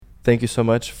thank you so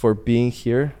much for being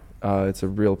here. It's a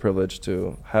real privilege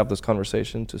to have this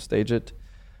conversation, to stage it.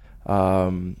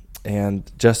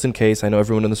 And just in case, I know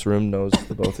everyone in this room knows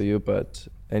the both of you, but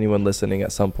anyone listening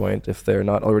at some point, if they're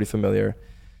not already familiar,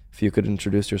 if you could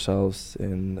introduce yourselves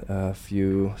in a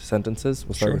few sentences.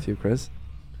 We'll start with you, Chris.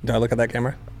 Do I look at that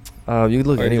camera? You could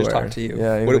look or anywhere. Just talk to you.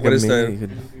 Yeah. What is the?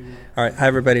 All right. Hi,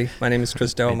 everybody. My name is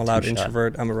Chris Doe. I'm a loud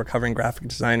introvert. I'm a recovering graphic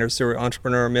designer, serial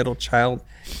entrepreneur, middle child,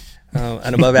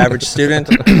 an above average student,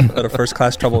 but a first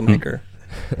class troublemaker.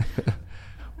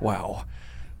 Wow.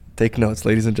 Take notes,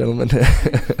 ladies and gentlemen.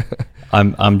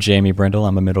 I'm Jamie Brindle.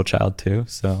 I'm a middle child too.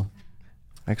 So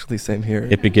actually, same here.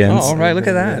 It begins. Oh, all right. Look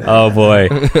at that. Oh boy,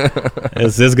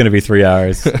 this is going to be 3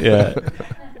 hours. Yeah.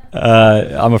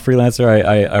 I'm a freelancer.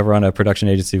 I run a production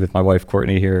agency with my wife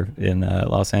Courtney here in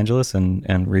Los Angeles,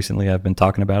 and recently I've been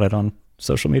talking about it on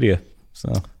social media.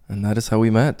 So. And that is how we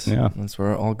met. Yeah. That's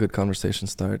where all good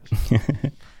conversations start.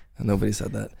 And nobody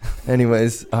said that.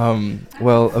 Anyways,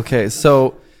 well, okay.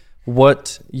 So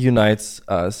what unites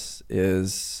us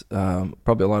is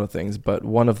probably a lot of things, but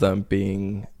one of them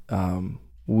being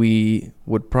we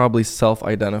would probably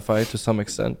self-identify to some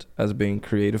extent as being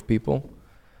creative people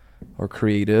or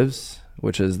creatives,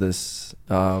 which is this,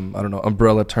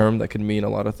 umbrella term that can mean a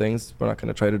lot of things. We're not going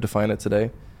to try to define it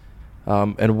today.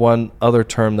 And one other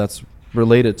term that's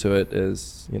related to it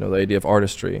is, the idea of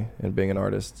artistry and being an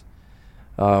artist.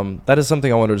 That is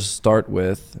something I wanted to start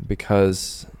with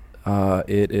because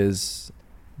it is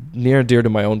near and dear to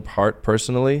my own heart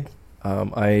personally.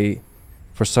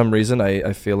 For some reason,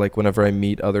 I feel like whenever I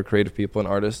meet other creative people and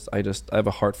artists, I have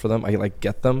a heart for them. I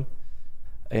get them.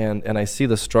 And I see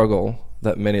the struggle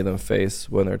that many of them face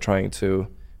when they're trying to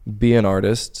be an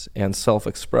artist and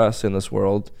self-express in this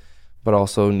world, but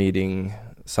also needing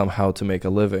somehow to make a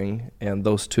living. And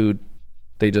those two,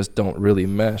 they just don't really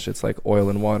mesh. It's like oil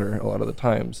and water a lot of the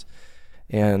times.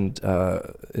 And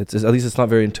at least it's not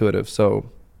very intuitive.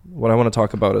 So what I want to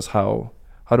talk about is how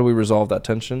do we resolve that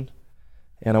tension?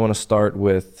 And I want to start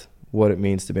with what it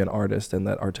means to be an artist and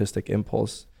that artistic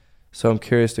impulse. So I'm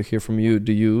curious to hear from you.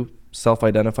 Do you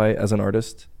self-identify as an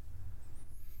artist?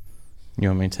 You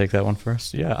want me to take that one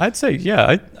first? Yeah, I'd say,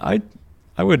 yeah,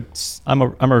 I would. I'm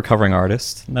a recovering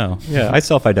artist. No, yeah, I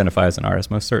self-identify as an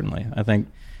artist, most certainly. I think,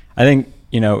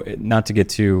 not to get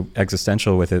too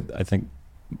existential with it, I think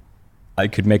I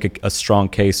could make a strong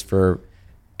case for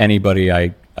anybody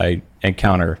I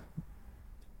encounter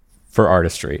for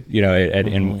artistry,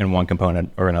 in one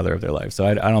component or another of their life. So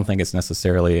I don't think it's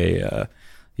necessarily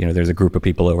there's a group of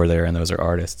people over there and those are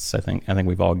artists. I think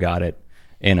we've all got it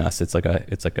in us. It's like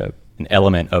an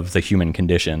element of the human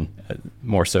condition,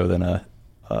 more so than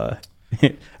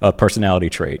a personality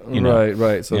trait.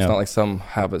 Right. So it's not like some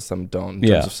have it, some don't.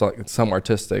 In terms of some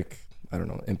artistic, I don't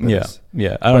know, impetus.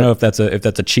 Yeah. I don't know if that's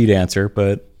a cheat answer,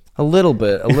 but a little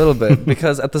bit,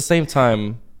 because at the same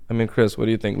time, I mean, Chris, what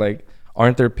do you think? Like,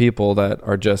 aren't there people that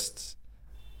are just,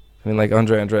 like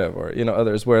Andrei Andreev or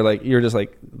others, where like you're just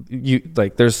like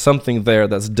there's something there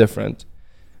that's different.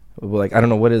 Like, I don't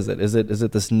know, what is it? Is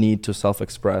it this need to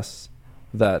self-express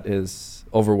that is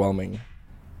overwhelming?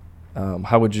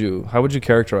 How would you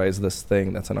characterize this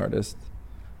thing that's an artist?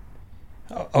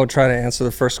 I'll try to answer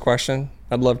the first question.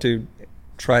 I'd love to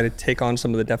try to take on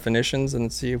some of the definitions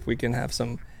and see if we can have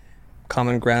some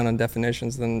common ground on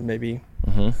definitions, then maybe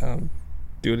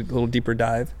do a little deeper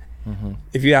dive. Mm-hmm.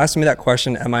 If you asked me that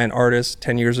question, am I an artist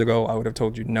 10 years ago, I would have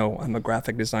told you no, I'm a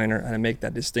graphic designer. And I make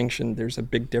that distinction. There's a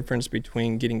big difference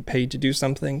between getting paid to do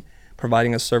something,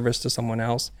 providing a service to someone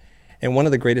else. And one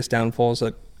of the greatest downfalls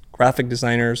that graphic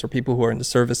designers or people who are in the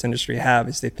service industry have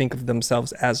is they think of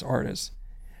themselves as artists,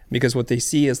 because what they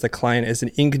see as the client is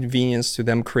an inconvenience to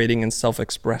them creating and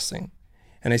self-expressing.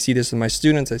 And I see this in my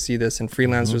students, I see this in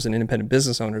freelancers and independent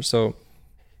business owners. So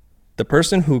the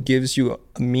person who gives you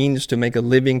a means to make a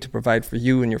living, to provide for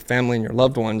you and your family and your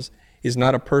loved ones, is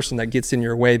not a person that gets in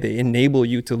your way. They enable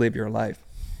you to live your life.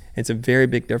 It's a very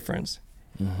big difference.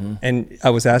 Mm-hmm. And I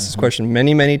was asked this question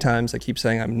many, many times. I keep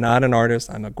saying I'm not an artist,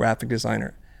 I'm a graphic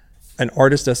designer. An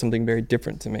artist does something very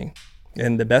different to me.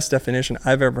 And the best definition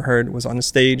I've ever heard was on a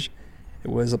stage. It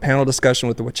was a panel discussion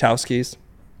with the Wachowskis.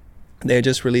 They had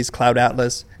just released Cloud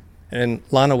Atlas, and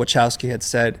Lana Wachowski had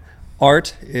said,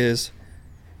 art is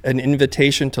an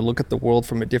invitation to look at the world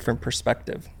from a different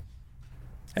perspective.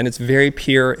 And it's very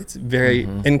pure, it's very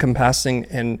encompassing.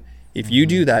 And if you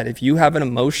do that, if you have an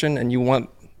emotion and you want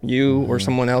you or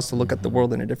someone else to look at the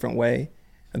world in a different way,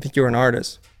 I think you're an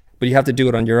artist. But you have to do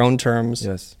it on your own terms.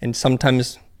 Yes. And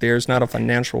sometimes there's not a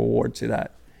financial reward to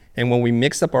that. And when we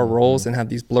mix up our roles and have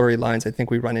these blurry lines, I think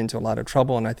we run into a lot of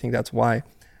trouble. And I think that's why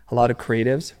a lot of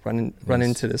creatives run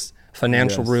into this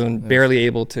financial ruin, barely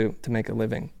able to make a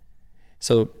living.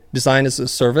 So design is a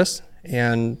service,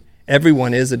 and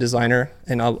everyone is a designer.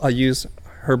 And I'll use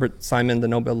Herbert Simon, the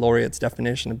Nobel laureate's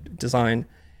definition of design,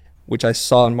 which I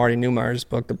saw in Marty Neumeier's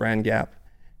book, The Brand Gap.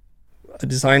 A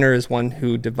designer is one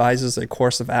who devises a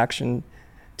course of action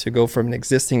to go from an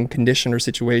existing condition or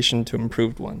situation to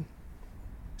improved one.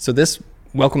 So this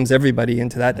welcomes everybody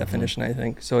into that definition, I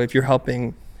think. So if you're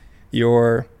helping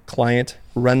your client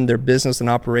run their business and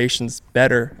operations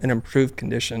better in improved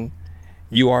condition,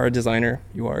 you are a designer,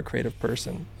 you are a creative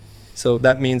person. So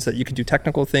that means that you can do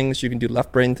technical things, you can do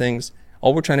left brain things.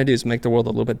 All we're trying to do is make the world a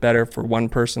little bit better for one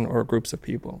person or groups of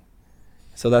people.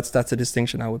 So that's a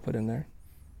distinction I would put in there.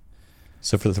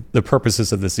 So for the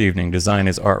purposes of this evening, design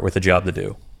is art with a job to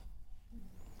do.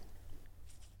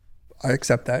 I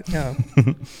accept that, yeah.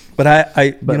 But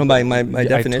my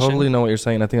definition. I totally know what you're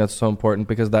saying. I think that's so important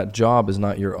because that job is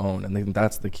not your own, and I think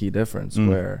that's the key difference.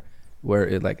 Where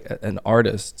it, like an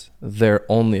artist, their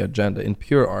only agenda in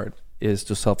pure art is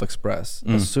to self-express.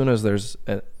 As soon as there's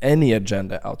any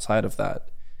agenda outside of that,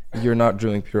 you're not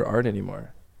doing pure art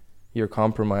anymore. You're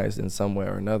compromised in some way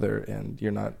or another, and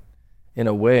you're not, in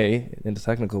a way, in a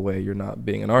technical way, you're not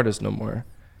being an artist no more.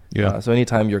 Yeah. So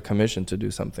anytime you're commissioned to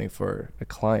do something for a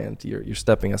client, you're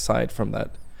stepping aside from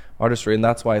that artistry, and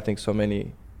that's why I think so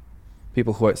many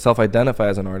people who self-identify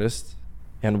as an artist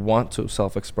and want to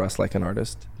self-express like an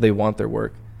artist, they want their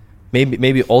work.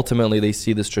 Maybe ultimately they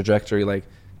see this trajectory, like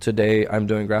today I'm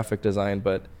doing graphic design,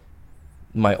 but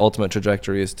my ultimate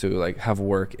trajectory is to like have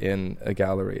work in a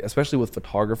gallery. Especially with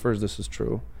photographers, this is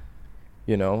true.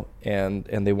 You know, and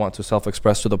they want to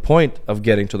self-express to the point of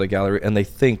getting to the gallery, and they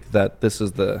think that this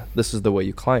is the way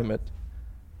you climb it,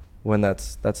 when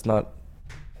that's not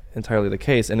entirely the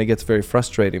case, and it gets very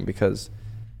frustrating because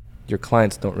your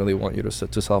clients don't really want you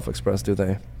to self-express, do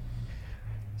they?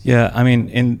 Yeah, I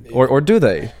mean, or do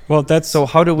they? Well, that's so.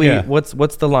 How do we? Yeah. What's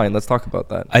the line? Let's talk about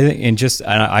that. I think,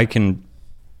 I can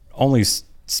only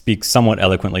speak somewhat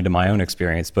eloquently to my own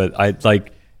experience, but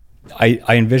I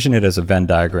envision it as a Venn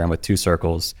diagram with two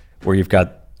circles where you've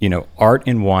got, art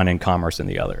in one and commerce in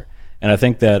the other. And I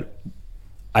think that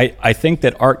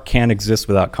art can't exist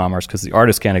without commerce because the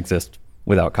artist can't exist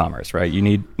without commerce, right? You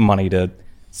need money to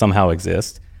somehow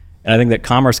exist. And I think that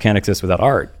commerce can't exist without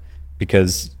art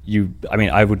because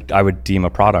I would deem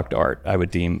a product art. I would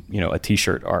deem, a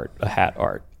t-shirt art, a hat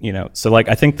art, So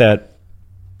I think that,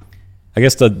 I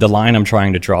guess the line I'm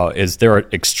trying to draw is there are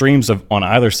extremes on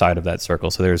either side of that circle.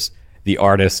 So there's the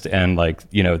artist and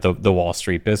the Wall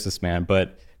Street businessman,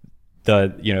 but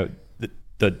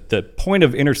the point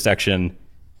of intersection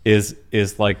is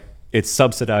like it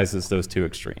subsidizes those two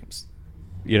extremes.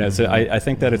 So I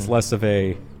think that it's less of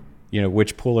a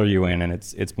which pool are you in, and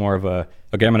it's more of a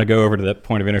okay, I'm going to go over to that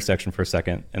point of intersection for a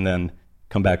second and then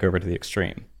come back over to the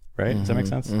extreme. Right? Does that make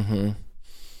sense?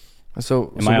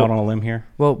 So am I out on a limb here?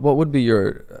 Well, what would be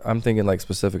I'm thinking like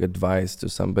specific advice to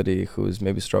somebody who's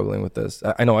maybe struggling with this.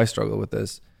 I know I struggle with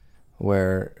this,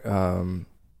 where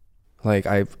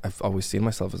I've always seen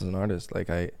myself as an artist. Like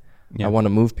I want to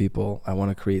move people. I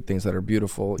want to create things that are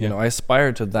beautiful. Yeah. I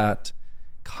aspire to that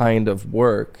kind of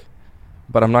work,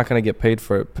 but I'm not going to get paid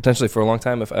for it potentially for a long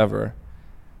time, if ever.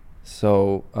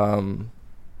 So,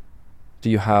 do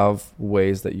you have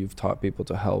ways that you've taught people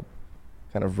to help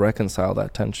kind of reconcile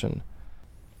that tension?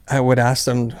 I would ask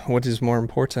them, what is more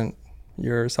important,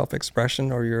 your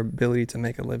self-expression or your ability to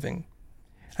make a living?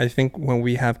 I think when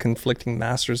we have conflicting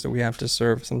masters that we have to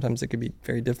serve, sometimes it can be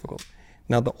very difficult.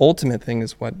 Now, the ultimate thing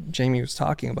is what Jamie was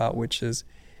talking about, which is,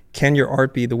 can your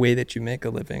art be the way that you make a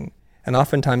living? And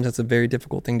oftentimes that's a very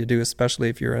difficult thing to do, especially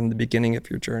if you're in the beginning of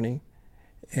your journey.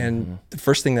 And the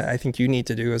first thing that I think you need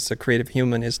to do as a creative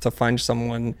human is to find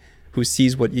someone who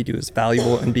sees what you do as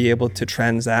valuable and be able to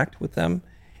transact with them.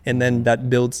 And then that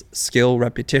builds skill,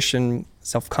 repetition,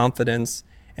 self-confidence,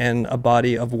 and a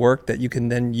body of work that you can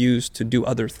then use to do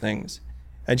other things.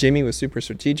 Jamie was super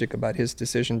strategic about his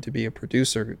decision to be a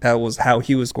producer. That was how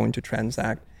he was going to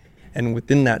transact. And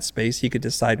within that space, he could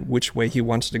decide which way he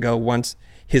wants to go once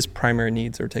his primary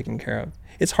needs are taken care of.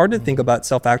 It's hard to think about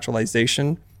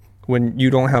self-actualization when you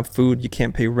don't have food, you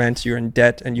can't pay rent, you're in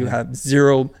debt, and you have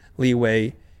zero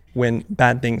leeway when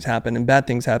bad things happen, and bad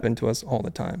things happen to us all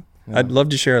the time. Yeah. I'd love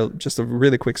to share just a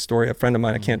really quick story. A friend of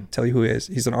mine, I can't tell you who he is.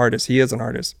 He's an artist. He is an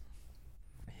artist.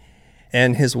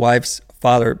 And his wife's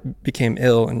father became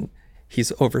ill, and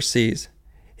he's overseas.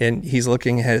 And he's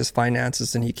looking at his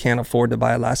finances, and he can't afford to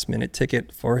buy a last-minute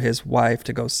ticket for his wife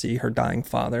to go see her dying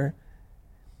father.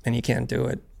 And he can't do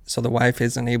it. So the wife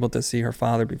isn't able to see her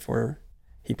father before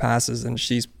he passes, and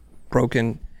she's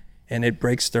broken, and it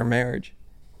breaks their marriage.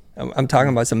 I'm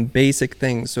talking about some basic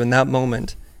things. So in that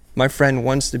moment, my friend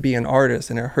wants to be an artist,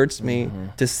 and it hurts me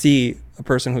to see a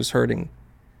person who's hurting,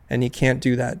 and he can't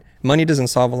do that. Money doesn't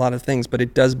solve a lot of things, but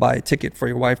it does buy a ticket for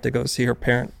your wife to go see her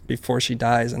parent before she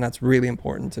dies, and that's really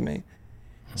important to me.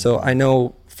 So I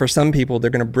know for some people, they're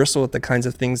going to bristle at the kinds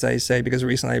of things I say, because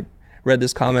recently I read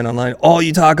this comment online, all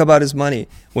you talk about is money.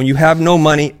 When you have no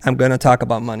money, I'm going to talk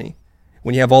about money.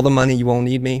 When you have all the money, you won't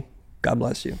need me. God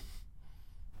bless you.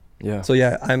 Yeah. So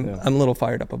yeah, I'm a little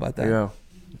fired up about that. Yeah.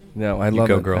 No, I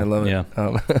love it. Girl. I love it.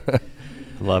 Yeah.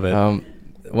 Love it.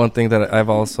 One thing that I've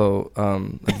also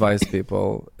advised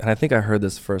people, and I think I heard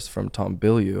this first from Tom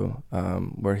Bilyeu,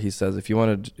 where he says if you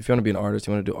want to be an artist,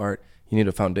 you want to do art, you need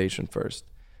a foundation first.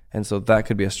 And so that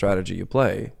could be a strategy you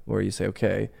play, where you say,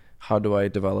 okay, how do I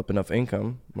develop enough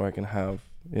income where I can have,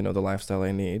 the lifestyle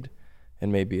I need?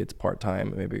 And maybe it's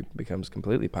part-time, maybe it becomes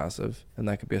completely passive, and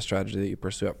that could be a strategy that you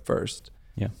pursue at first.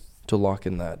 Yeah. To lock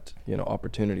in that,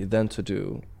 opportunity, then to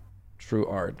do true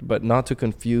art, but not to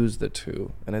confuse the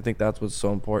two. And I think that's what's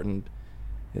so important,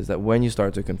 is that when you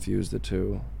start to confuse the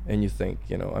two and you think,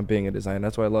 I'm being a designer.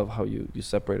 That's why I love how you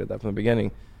separated that from the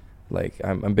beginning. Like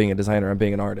I'm being a designer, I'm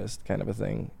being an artist, kind of a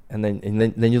thing. And then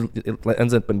it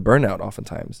ends up in burnout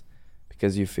oftentimes,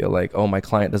 because you feel like, oh, my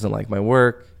client doesn't like my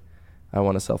work, I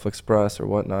want to self-express or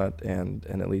whatnot, and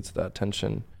it leads to that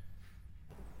tension.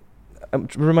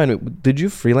 Remind me, did you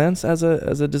freelance as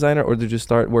a designer, or did you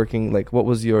start working? Like, what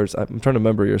was yours? I'm trying to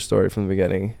remember your story from the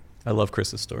beginning. I love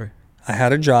Chris's story. I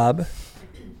had a job.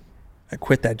 I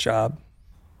quit that job.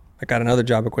 I got another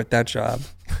job. I quit that job.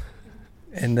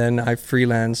 And then I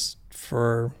freelanced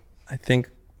for, I think,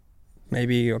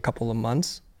 maybe a couple of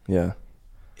months. Yeah.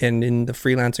 And in the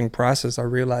freelancing process, I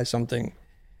realized something.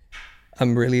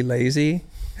 I'm really lazy,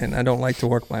 and I don't like to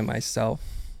work by myself.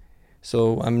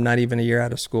 So I'm not even a year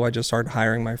out of school. I just started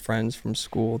hiring my friends from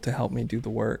school to help me do the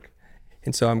work.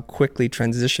 And so I'm quickly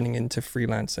transitioning into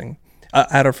freelancing,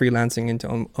 out of freelancing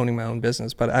into owning my own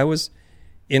business. But I was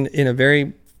in a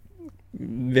very,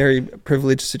 very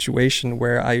privileged situation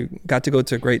where I got to go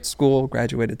to a great school,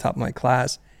 graduated top of my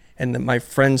class, and my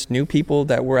friends knew people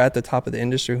that were at the top of the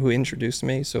industry who introduced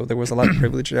me. So there was a lot of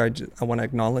privilege there. I want to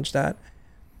acknowledge that.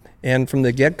 And from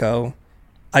the get-go,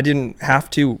 I didn't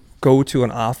have to go to an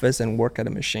office and work at a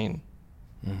machine.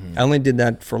 Mm-hmm. I only did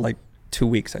that for like 2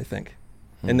 weeks, I think.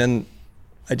 Mm-hmm. And then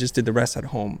I just did the rest at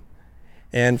home.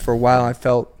 And for a while, I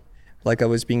felt like I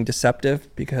was being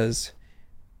deceptive, because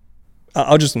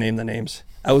I'll just name the names.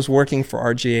 I was working for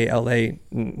RGA LA,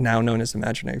 now known as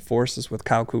Imaginary Forces, with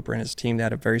Kyle Cooper and his team. They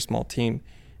had a very small team.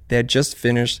 They had just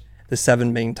finished the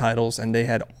 7 main titles, and they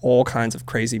had all kinds of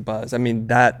crazy buzz. I mean,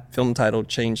 that film title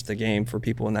changed the game for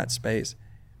people in that space.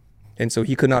 And so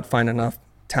he could not find enough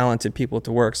talented people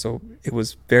to work. So it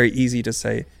was very easy to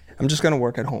say, I'm just going to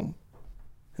work at home.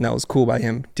 And that was cool by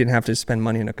him. Didn't have to spend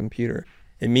money on a computer.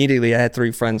 Immediately, I had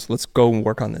 3 friends. Let's go and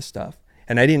work on this stuff.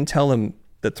 And I didn't tell him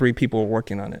that 3 people were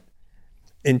working on it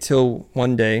until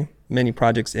one day, many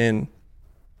projects in,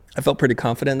 I felt pretty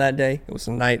confident that day. It was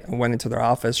a night. I went into their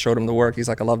office, showed him the work. He's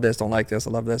like, I love this, don't like this,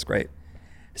 I love this, great.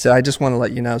 I said, I just want to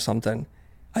let you know something.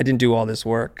 I didn't do all this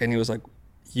work. And he was like,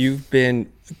 you've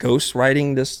been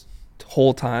ghostwriting this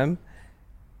whole time?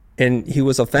 And he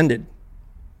was offended.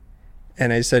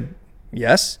 And I said,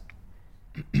 yes.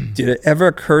 Did it ever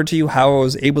occur to you how I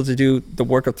was able to do the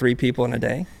work of 3 people in a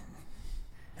day?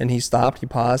 And he stopped, he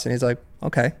paused, and he's like,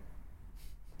 okay.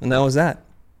 And that was that.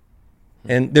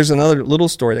 And there's another little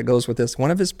story that goes with this.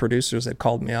 One of his producers had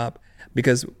called me up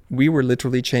because we were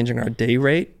literally changing our day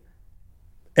rate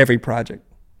every project.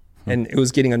 And it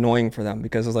was getting annoying for them,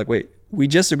 because I was like, wait, we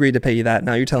just agreed to pay you that.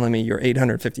 Now you're telling me you're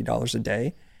 $850 a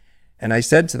day. And I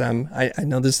said to them, I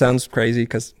know this sounds crazy,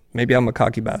 because maybe I'm a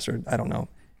cocky bastard. I don't know.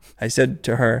 I said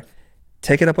to her,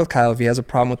 take it up with Kyle. If he has a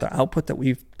problem with the output that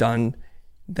we've done,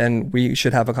 then we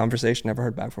should have a conversation. Never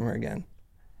heard back from her again.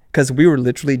 Because we were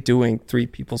literally doing 3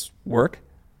 people's work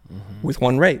with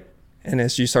one rate. And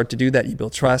as you start to do that, you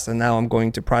build trust. And now I'm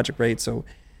going to project rate. So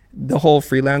the whole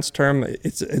freelance term,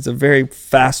 it's a very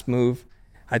fast move.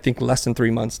 I think less than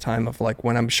 3 months time of like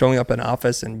when I'm showing up in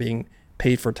office and being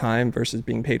paid for time versus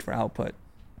being paid for output.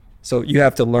 So you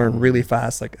have to learn really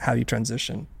fast, like how you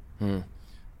transition.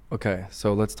 Okay,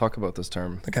 so let's talk about this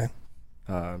term. Okay.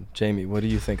 Jamie, what do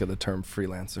you think of the term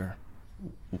freelancer?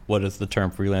 What does the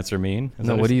term freelancer mean?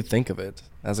 What do you think of it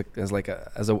as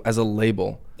a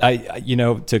label?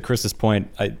 To Chris's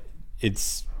point,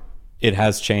 it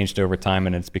has changed over time,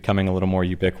 and it's becoming a little more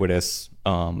ubiquitous,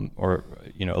 or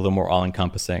a little more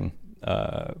all-encompassing.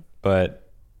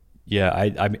 But yeah,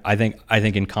 I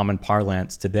think in common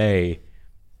parlance today,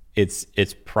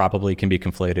 it's probably can be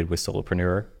conflated with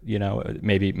solopreneur. You know,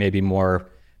 maybe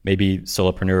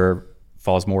solopreneur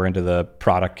falls more into the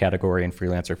product category and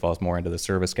freelancer falls more into the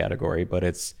service category, but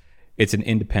it's an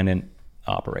independent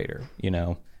operator, you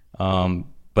know.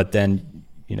 But then,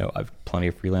 you know, I've plenty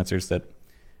of freelancers that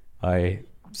I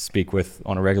speak with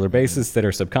on a regular basis that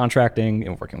are subcontracting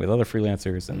and working with other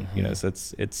freelancers, and you know, so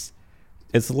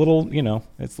it's a little, you know,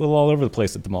 it's a little all over the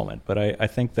place at the moment. But I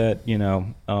think that, you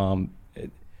know,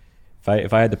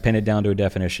 if I had to pin it down to a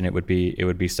definition, it would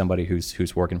be somebody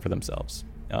who's working for themselves,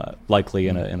 likely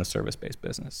in a service-based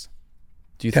business.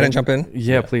 Can I jump in?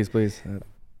 Yeah, please.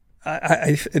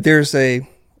 There's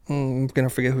I'm gonna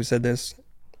forget who said this.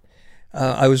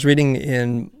 I was reading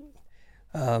in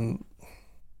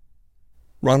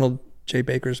Ronald J.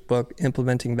 Baker's book,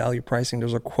 Implementing Value Pricing.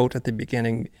 There's a quote at the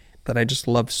beginning that I just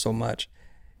love so much.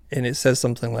 And it says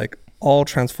something like, all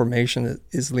transformation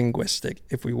is linguistic.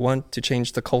 If we want to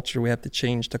change the culture, we have to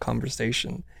change the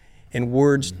conversation. And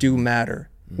words do matter.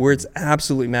 Words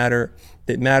absolutely matter.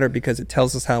 They matter because it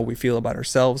tells us how we feel about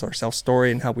ourselves, our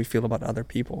self-story, and how we feel about other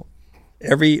people.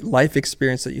 Every life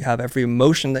experience that you have, every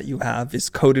emotion that you have is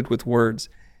coded with words.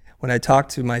 When I talked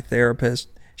to my therapist,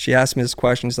 she asked me this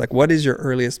question. She's like, what is your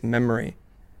earliest memory?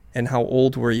 And how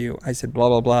old were you? I said, blah,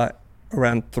 blah, blah,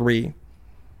 around 3.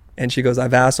 And she goes,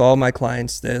 I've asked all my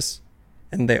clients this,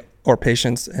 or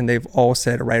patients, and they've all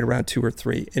said right around 2 or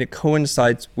 3. And it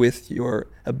coincides with your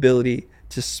ability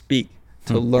to speak,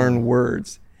 to learn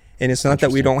words. And it's not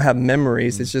that we don't have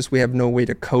memories, it's just we have no way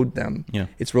to code them. Yeah.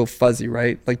 It's real fuzzy,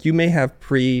 right? Like you may have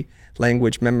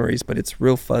pre-language memories, but it's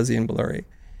real fuzzy and blurry.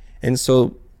 And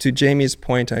so to Jamie's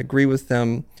point, I agree with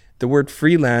them. The word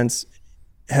freelance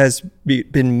has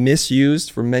been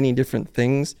misused for many different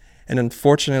things. And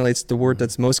unfortunately, it's the word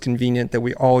that's most convenient that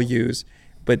we all use.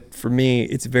 But for me,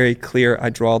 it's very clear. I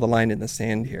draw the line in the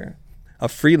sand here. A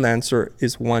freelancer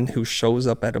is one who shows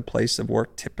up at a place of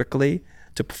work typically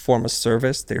to perform a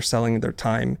service. They're selling their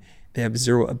time. They have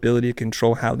zero ability to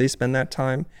control how they spend that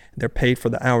time. They're paid for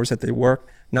the hours that they work,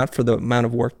 not for the amount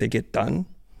of work they get done.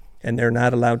 And they're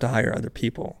not allowed to hire other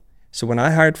people. So when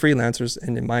I hired freelancers,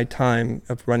 and in my time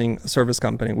of running a service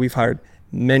company, we've hired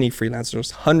many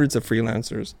freelancers, hundreds of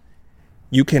freelancers.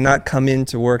 You cannot come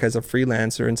into work as a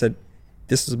freelancer and said,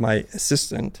 this is my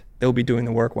assistant. They'll be doing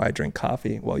the work while I drink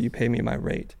coffee while you pay me my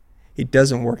rate. It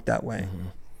doesn't work that way.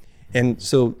 And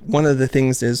so one of the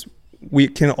things is we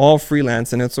can all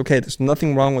freelance, and it's okay. There's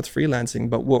nothing wrong with freelancing,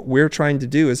 but what we're trying to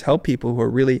do is help people who are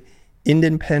really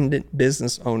independent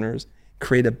business owners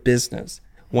create a business,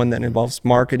 one that involves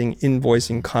marketing,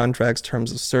 invoicing, contracts,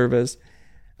 terms of service,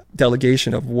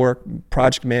 delegation of work,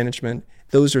 project management.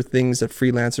 Those are things that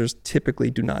freelancers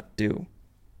typically do not do.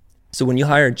 So when you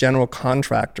hire a general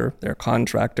contractor, they're a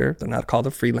contractor, they're not called a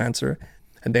freelancer,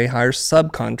 and they hire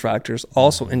subcontractors,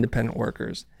 also independent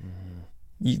workers.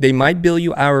 They might bill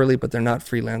you hourly, but they're not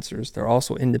freelancers. They're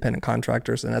also independent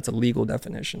contractors, and that's a legal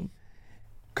definition.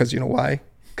 Because you know why?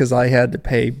 Because I had to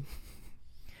pay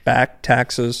back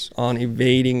taxes on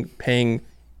paying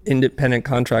independent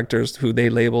contractors who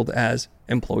they labeled as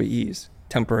employees,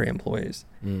 temporary employees.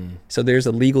 So there's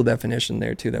a legal definition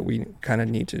there too that we kind of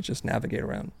need to just navigate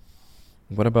around.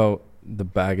 What about the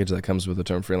baggage that comes with the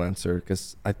term freelancer?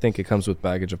 Because I think it comes with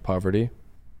baggage of poverty,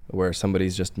 where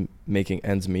somebody's just making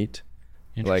ends meet.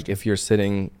 Like if you're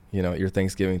sitting, you know, at your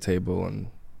Thanksgiving table and,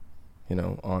 you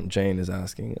know, Aunt Jane is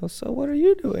asking, oh, so what are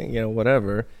you doing? You know,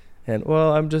 whatever. And,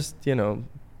 well, I'm just, you know,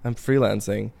 I'm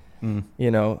freelancing,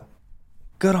 you know,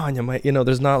 good on you, mate. You know,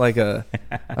 there's not like a,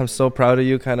 I'm so proud of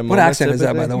you kind of What moment. accent is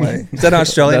that, by the way? Is that an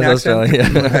Australian That's accent?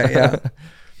 Australian, yeah. Okay, yeah.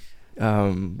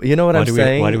 You know what I'm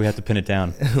saying? Why do we have to pin it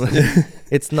down?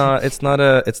 It's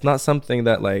not something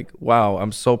that like, wow,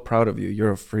 I'm so proud of you.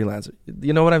 You're a freelancer.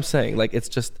 You know what I'm saying? Like, it's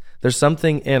just, there's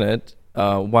something in it.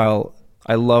 While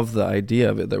I love the idea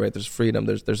of it, that right, there's freedom.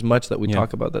 There's much that we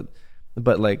talk about that,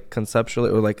 but like conceptually,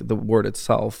 or like the word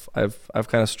itself, I've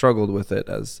kind of struggled with it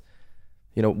as,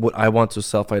 you know, what I want to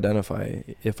self-identify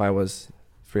if I was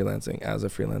freelancing as a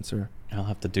freelancer. I'll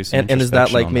have to do some. And is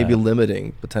that like on maybe that.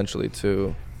 limiting potentially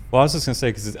to? Well, I was just going to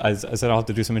say, because I said I'll have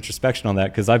to do some introspection on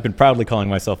that, because I've been proudly calling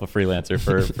myself a freelancer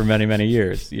for many, many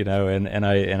years, you know, and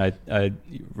I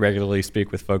regularly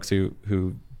speak with folks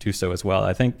who do so as well.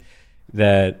 I think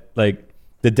that like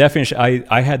the definition,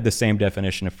 I had the same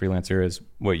definition of freelancer as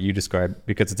what you described,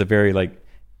 because it's a very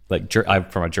I'm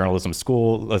from a journalism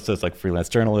school, so it's like freelance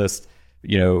journalist,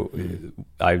 you know,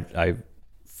 I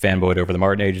fanboyed over the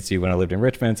Martin Agency when I lived in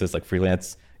Richmond, so it's like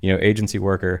freelance, you know, agency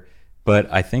worker. But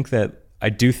I think that I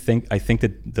think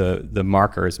that the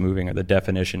marker is moving, or the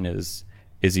definition is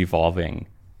evolving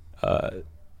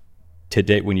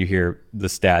today, when you hear the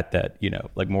stat that,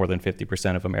 like more than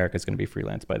 50% of America is going to be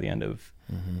freelance by the end of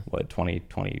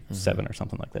 2027 or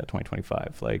something like that,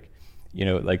 2025. Like,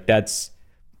 like that's,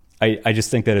 I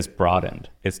just think that it's broadened.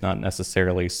 It's not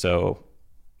necessarily so,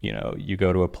 you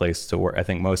go to a place to work. I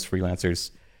think most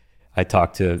freelancers, I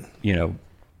talk to,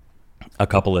 a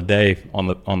couple a day on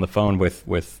the phone with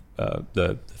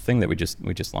the thing that we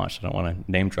just launched. I don't want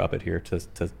to name drop it here to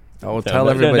tell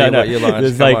everybody what you launched.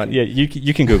 It's like, yeah,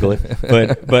 you can Google it,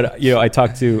 but I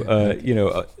talk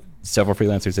to several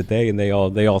freelancers a day, and they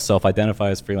all self-identify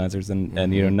as freelancers, and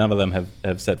none of them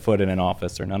have set foot in an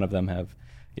office, or none of them have,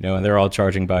 and they're all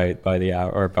charging by the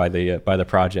hour or by the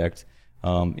project,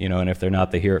 and if they're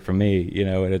not, they hear it from me,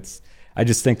 and it's, I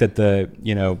just think that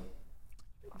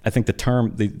I think the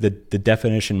term, the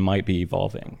definition might be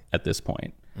evolving at this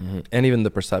point, and even the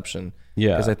perception,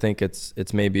 because I think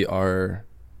it's maybe our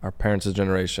parents'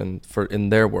 generation, for in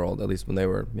their world, at least when they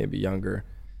were maybe younger,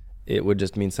 it would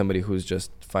just mean somebody who's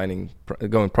just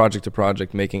going project to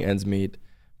project, making ends meet,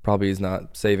 probably is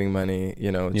not saving money,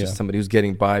 just somebody who's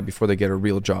getting by before they get a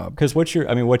real job. Because what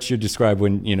you describe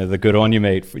when, the good on you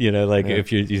mate,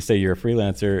 if you say you're a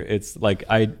freelancer, it's like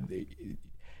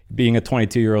being a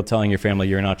 22-year-old telling your family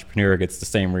you're an entrepreneur gets the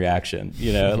same reaction,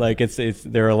 like it's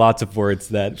there are lots of words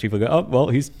that people go, oh, well,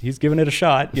 he's giving it a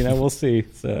shot, we'll see.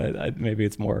 So maybe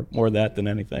it's more that than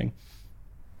anything.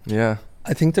 Yeah.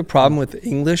 I think the problem with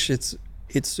English, it's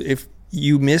if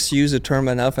you misuse a term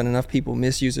enough and enough people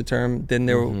misuse a term, then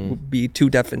there will be two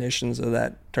definitions of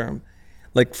that term.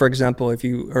 Like, for example, if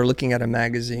you are looking at a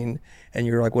magazine and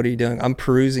you're like, what are you doing? I'm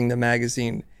perusing the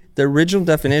magazine. The original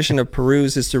definition of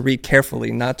peruse is to read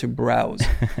carefully, not to browse.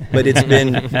 But it's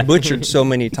been butchered so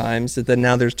many times that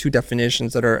now there's two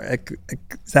definitions that are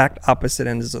exact opposite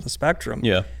ends of the spectrum.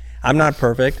 Yeah. I'm not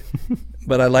perfect,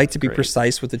 but I like to be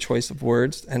precise with the choice of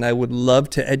words. And I would love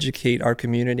to educate our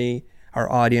community,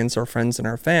 our audience, our friends, and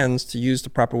our fans to use the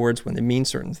proper words when they mean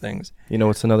certain things.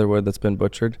 What's another word that's been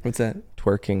butchered? What's that?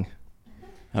 Twerking.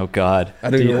 Oh, God. I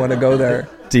don't even want to go there.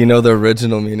 Do you know the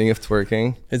original meaning of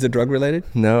twerking? Is it drug related?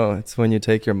 No, it's when you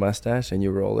take your mustache and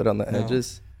you roll it on the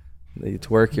edges. You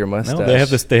twerk your mustache. No, they have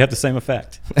the same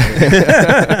effect.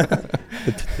 the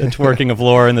twerking of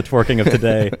lore and the twerking of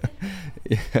today.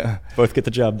 Yeah. Both get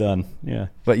the job done. Yeah.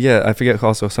 But yeah, I forget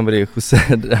also somebody who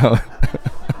said,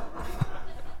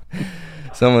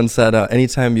 someone said,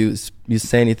 anytime you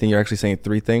say anything, you're actually saying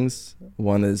three things.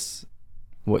 One is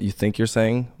what you think you're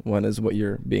saying, one is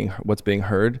what's being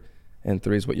heard, and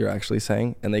three is what you're actually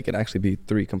saying, and they can actually be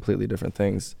three completely different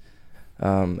things.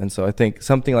 And so I think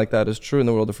something like that is true in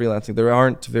the world of freelancing. There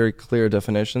aren't very clear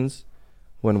definitions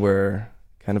when we're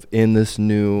kind of in this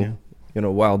new,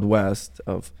 Wild West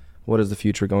of what is the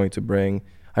future going to bring.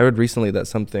 I read recently that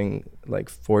something like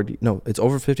it's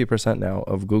over 50% now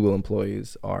of Google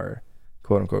employees are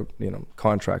quote unquote,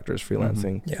 contractors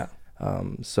freelancing. Yeah.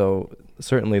 So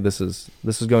certainly this is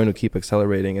going to keep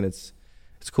accelerating, and it's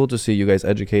cool to see you guys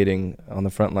educating on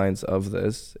the front lines of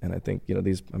this. And I think,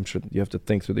 I'm sure you have to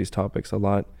think through these topics a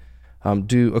lot. So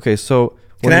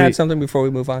can I add something before we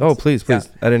move on? Oh, please,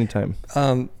 at any time.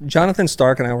 Jonathan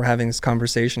Stark and I were having this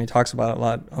conversation. He talks about a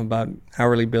lot about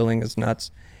hourly billing is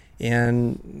nuts.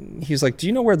 And he's like, do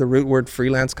you know where the root word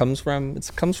freelance comes from?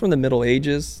 It comes from the Middle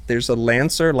Ages. There's a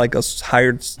lancer, like a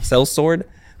hired sellsword,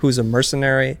 who's a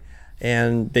mercenary,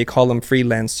 and they call them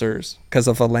freelancers because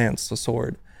of a lance, a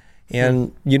sword.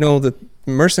 And the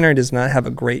mercenary does not have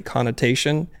a great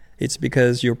connotation. It's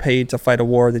because you're paid to fight a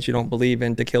war that you don't believe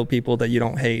in, to kill people that you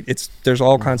don't hate. There's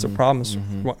all kinds of problems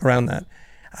around that.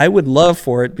 I would love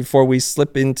for it, before we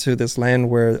slip into this land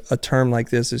where a term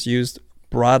like this is used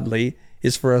broadly,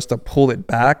 is for us to pull it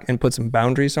back and put some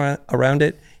boundaries around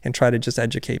it and try to just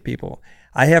educate people.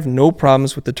 I have no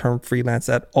problems with the term freelance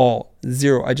at all.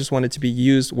 Zero. I just want it to be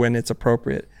used when it's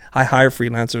appropriate. I hire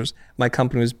freelancers. My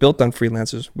company was built on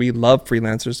freelancers. We love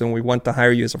freelancers, and we want to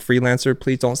hire you as a freelancer.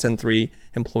 Please don't send 3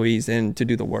 employees in to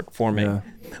do the work for me. Yeah.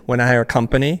 When I hire a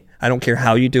company, I don't care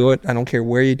how you do it. I don't care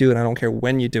where you do it. I don't care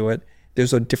when you do it.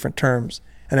 There's different terms.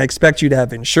 And I expect you to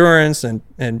have insurance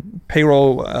and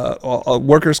payroll,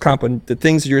 workers' comp, and the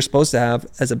things you're supposed to have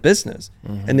as a business.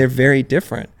 And they're very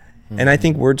different. And I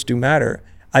think words do matter.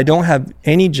 I don't have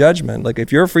any judgment. Like,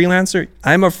 if you're a freelancer,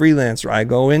 I'm a freelancer. I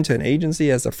go into an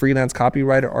agency as a freelance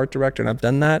copywriter, art director, and I've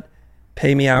done that.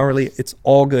 Pay me hourly. It's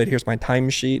all good. Here's my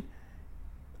timesheet.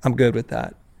 I'm good with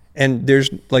that. And there's,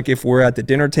 like, if we're at the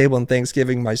dinner table on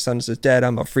Thanksgiving, my son says, Dad,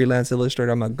 I'm a freelance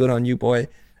illustrator. I'm a good on you, boy.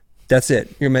 That's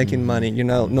it. You're making money. You're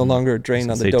no longer a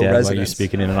drain on the dough residents. Why are you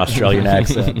speaking in an Australian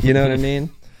accent? You know what I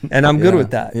mean? And I'm good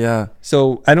with that. Yeah.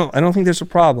 So I don't think there's a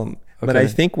problem. Okay. But I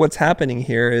think what's happening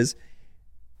here is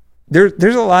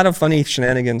there's a lot of funny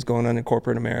shenanigans going on in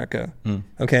corporate America.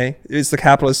 Okay, it's the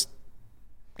capitalist,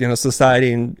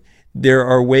 society, and there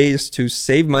are ways to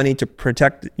save money to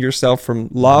protect yourself from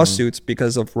lawsuits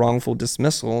because of wrongful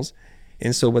dismissals.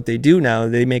 And so what they do now,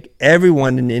 they make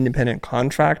everyone an independent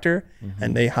contractor,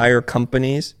 and they hire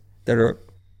companies that are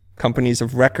companies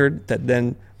of record that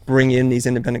then bring in these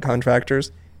independent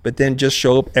contractors, but then just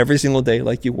show up every single day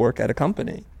like you work at a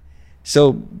company.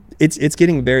 So it's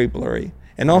getting very blurry.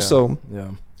 And also,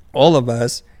 all of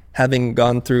us having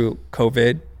gone through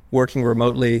COVID, working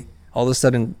remotely, all of a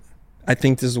sudden, I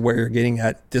think this is where you're getting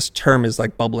at. This term is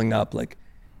like bubbling up. Like,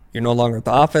 you're no longer at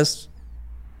the office,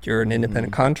 you're an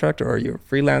independent contractor, or you're a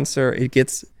freelancer.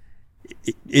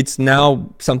 It's now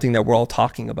something that we're all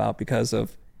talking about because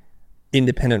of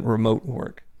independent remote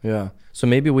work. Yeah. So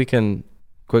maybe we can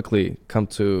quickly come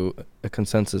to a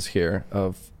consensus here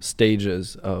of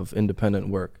stages of independent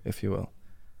work, if you will.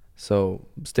 So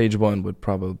stage one would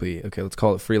probably be, okay, let's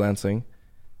call it freelancing.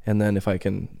 And then if I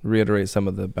can reiterate some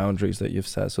of the boundaries that you've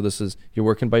set. So this is, you're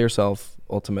working by yourself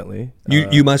ultimately.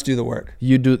 You must do the work.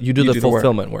 You do the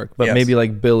fulfillment work. But Yes. maybe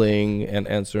like billing and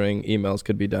answering emails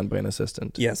could be done by an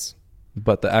assistant. Yes.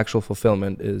 But the actual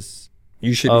fulfillment is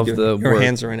You should of be doing the it. Your work.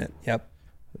 hands are in it. Yep.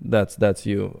 That's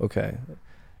you. Okay.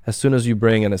 As soon as you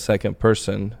bring in a second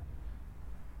person,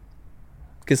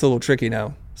 Gets a little tricky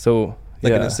now. so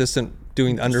Like an yeah. assistant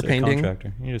doing Just say underpainting.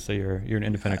 contractor. You just say you're an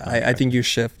independent contractor. I think you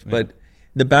shift, but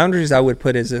the boundaries I would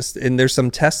put is this, and there's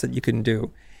some tests that you can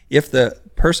do. If the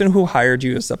person who hired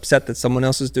you is upset that someone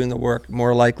else is doing the work,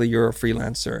 more likely you're a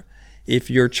freelancer. If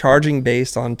you're charging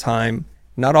based on time,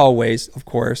 not always, of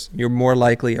course, you're more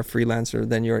likely a freelancer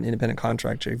than you're an independent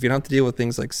contractor. If you don't have to deal with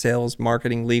things like sales,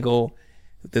 marketing, legal,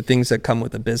 the things that come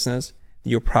with a business,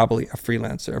 you're probably a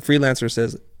freelancer. A freelancer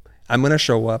says, I'm going to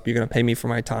show up. You're going to pay me for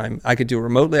my time. I could do it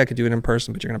remotely. I could do it in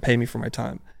person, but you're going to pay me for my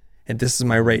time. And this is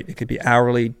my rate. It could be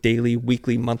hourly, daily,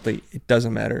 weekly, monthly. It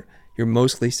doesn't matter. You're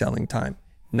mostly selling time.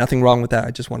 Nothing wrong with that.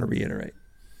 I just want to reiterate.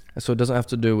 So it doesn't have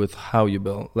to do with how you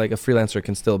bill. Like a freelancer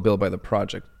can still bill by the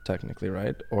project technically,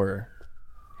 right? Or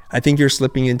I think you're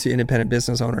slipping into independent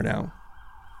business owner now.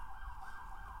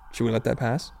 Should we let that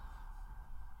pass?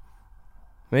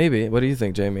 maybe. What do you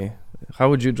think, Jamie? How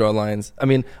would you draw lines? I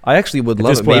mean, I actually would At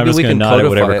love this it. point, I'm Maybe just we going can to nod at codify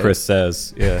whatever it. Chris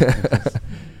says. Yeah.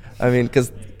 I mean,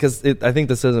 because I think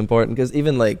this is important because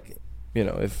even like,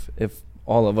 if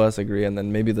all of us agree and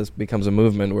then maybe this becomes a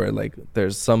movement where like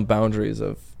there's some boundaries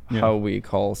of how we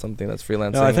call something that's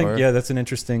freelancing. No, I think, that's an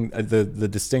interesting, the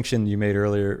distinction you made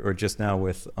earlier or just now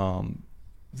with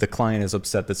the client is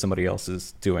upset that somebody else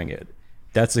is doing it.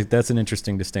 That's an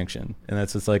interesting distinction. And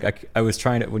that's just like, I was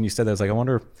trying to, when you said that, I was like, I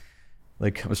wonder,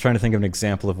 like, I was trying to think of an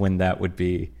example of when that would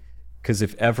be. Because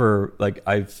if ever, like,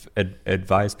 I've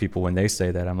advised people when they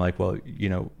say that, I'm like, well,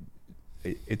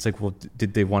 it's like, well,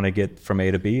 did they want to get from A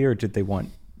to B or did they want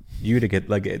you to get,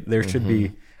 like, there should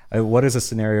be, what is a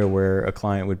scenario where a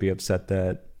client would be upset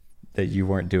that you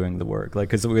weren't doing the work? Like,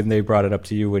 because when they brought it up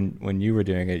to you when you were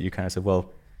doing it, you kind of said,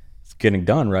 well, it's getting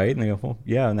done, right? And they go, well,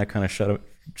 yeah. And that kind of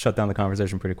shut down the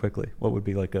conversation pretty quickly. What would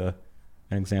be like an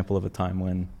example of a time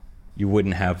when you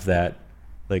wouldn't have that,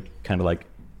 like, kind of like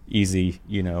easy,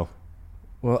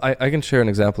 Well, I can share an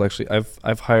example actually.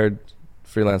 I've hired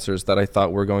freelancers that I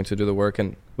thought were going to do the work,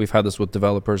 and we've had this with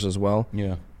developers as well.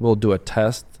 Yeah. We'll do a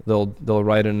test. They'll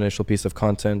write an initial piece of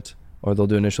content, or they'll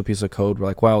do an initial piece of code. We're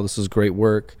like, wow, this is great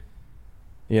work.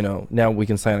 Now we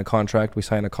can sign a contract. We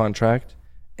sign a contract,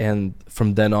 and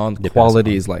from then on, the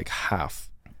quality is like half.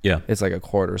 Yeah. It's like a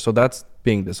quarter. So that's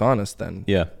being dishonest then.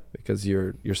 Yeah. Because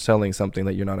you're selling something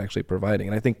that you're not actually providing.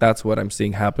 And I think that's what I'm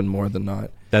seeing happen more than not.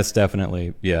 That's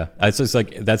definitely, yeah. It's just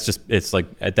like, it's like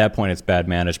at that point it's bad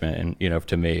management. And,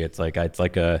 to me, it's like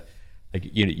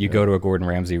you go to a Gordon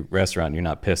Ramsay restaurant and you're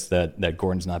not pissed that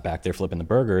Gordon's not back there flipping the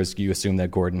burgers. You assume that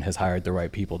Gordon has hired the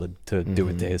right people to do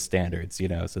it to his standards,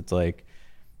 So it's like,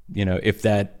 if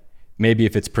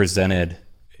it's presented,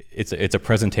 it's a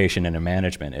presentation and a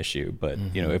management issue, but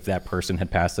if that person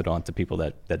had passed it on to people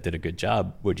that did a good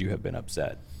job, would you have been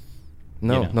upset?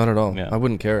 No, not at all. Yeah. I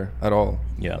wouldn't care at all.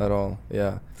 Yeah. At all.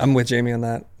 Yeah. I'm with Jamie on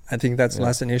that. I think that's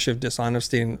less an issue of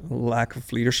dishonesty and lack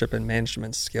of leadership and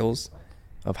management skills.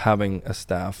 Of having a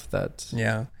staff that.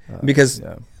 Because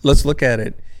let's look at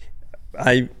it.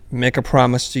 I make a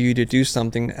promise to you to do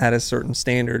something at a certain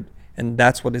standard, and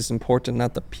that's what is important,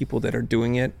 not the people that are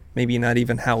doing it, maybe not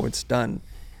even how it's done.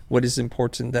 What is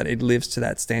important that it lives to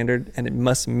that standard and it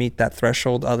must meet that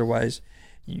threshold. Otherwise,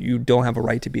 you don't have a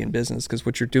right to be in business, because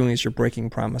what you're doing is you're breaking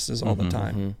promises all the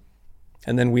time.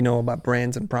 And then we know about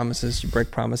brands and promises. You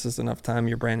break promises enough time,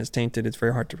 your brand is tainted. It's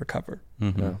very hard to recover.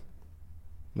 Yeah.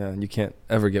 Man, you can't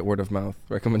ever get word of mouth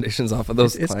recommendations off of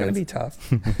those It's going to be clients.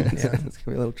 tough. Yeah. It's gonna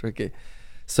be a little tricky.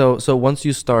 So once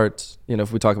you start,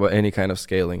 if we talk about any kind of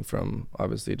scaling, from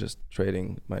obviously just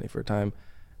trading money for time,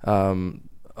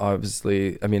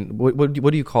 obviously, I mean, what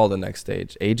do you call the next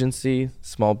stage? Agency,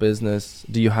 small business?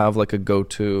 Do you have like a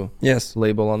go-to Yes.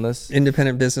 label on this?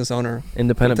 Independent business owner.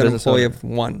 Independent with an business employee owner, of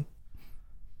one,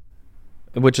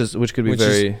 which could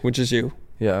be which is you.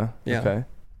 yeah. Yeah.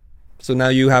 So now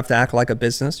you have to act like a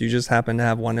business. You just happen to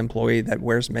have one employee that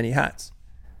wears many hats,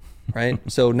 right?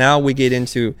 So now we get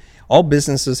into, all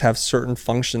businesses have certain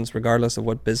functions regardless of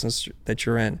what business that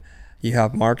you're in. You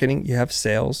have marketing, you have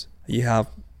sales, you have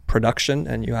production,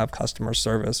 and you have customer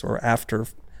service or after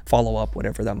follow-up,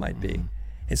 whatever that might be.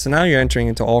 And so now you're entering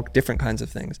into all different kinds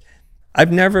of things. I've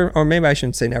never, or maybe I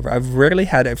shouldn't say never, I've rarely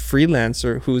had a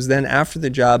freelancer who's then after the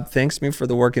job thanks me for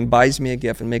the work and buys me a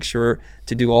gift and makes sure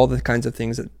to do all the kinds of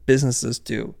things that businesses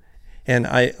do. And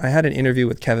I had an interview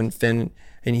with Kevin Finn,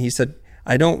 and he said,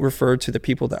 I don't refer to the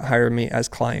people that hire me as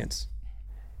clients.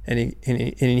 And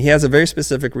he has a very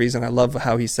specific reason. I love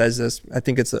how he says this. I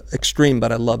think it's extreme,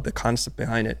 but I love the concept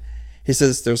behind it. He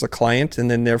says there's a client, and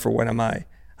then therefore what am I?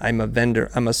 I'm a vendor.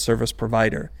 I'm a service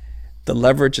provider. The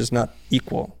leverage is not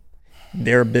equal.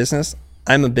 They're a business.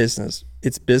 I'm a business.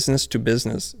 It's business to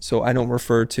business. So I don't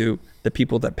refer to the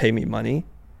people that pay me money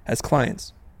as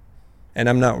clients. And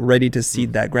I'm not ready to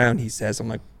cede that ground, he says. I'm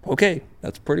like, okay,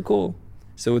 that's pretty cool.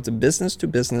 So it's a business to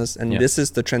business. And this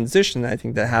is the transition, I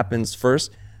think, that happens first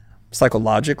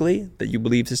psychologically, that you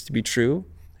believe this to be true.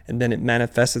 And then it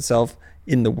manifests itself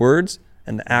in the words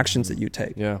and the actions that you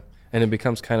take. Yeah. And it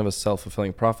becomes kind of a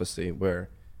self-fulfilling prophecy where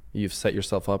you've set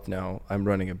yourself up now. I'm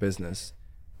running a business.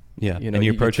 Yeah, and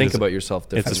you think about yourself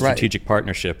differently. It's a strategic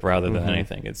partnership rather than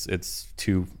anything. It's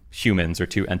two humans or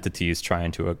two entities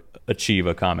trying to achieve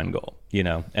a common goal.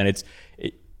 And it's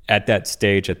at that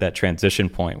stage, at that transition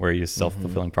point where you're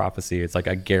self-fulfilling prophecy. It's like,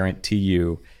 I guarantee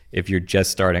you, if you're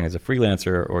just starting as a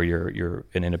freelancer or you're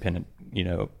an independent,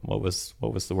 what was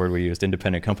the word we used?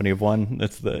 Independent company of one.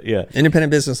 That's Independent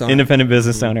business owner. Independent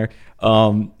business owner.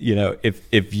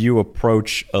 If you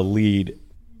approach a lead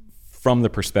from the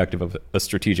perspective of a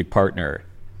strategic partner,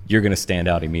 you're going to stand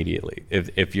out immediately.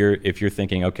 If you're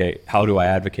thinking, okay, how do I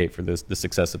advocate for the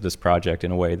success of this project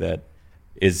in a way that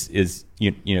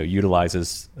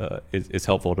utilizes is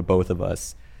helpful to both of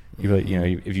us?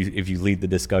 If you lead the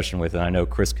discussion with, and I know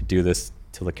Chris could do this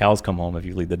till the cows come home. If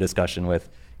you lead the discussion with,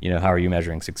 how are you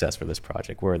measuring success for this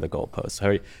project? Where are the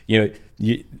goalposts?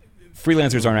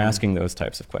 Freelancers aren't asking those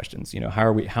types of questions.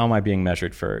 How am I being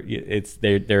measured for?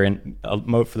 They're in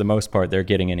for the most part, they're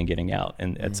getting in and getting out,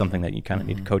 and it's something that you kind of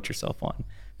need to coach yourself on.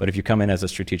 But if you come in as a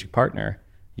strategic partner,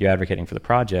 you're advocating for the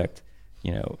project.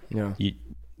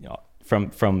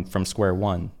 From square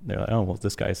one, they're like, oh well,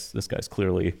 this guy's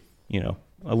clearly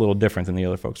a little different than the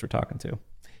other folks we're talking to.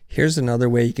 Here's another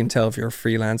way you can tell if you're a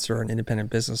freelancer or an independent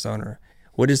business owner.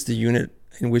 What is the unit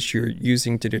in which you're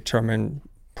using to determine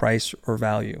price or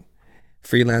value?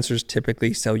 Freelancers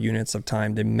typically sell units of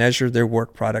time. They measure their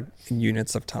work product in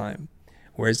units of time,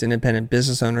 whereas independent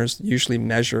business owners usually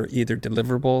measure either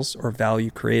deliverables or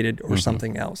value created or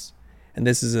something else. And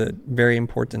this is a very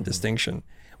important distinction.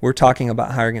 We're talking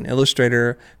about hiring an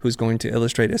illustrator who's going to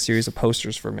illustrate a series of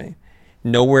posters for me.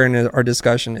 Nowhere in our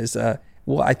discussion is, I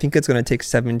think it's going to take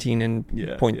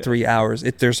 17.3 hours.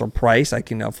 If there's a price, I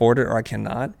can afford it or I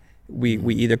cannot.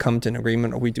 We either come to an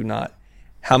agreement or we do not.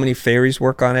 How many fairies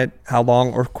work on it, how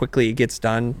long or quickly it gets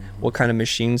done, what kind of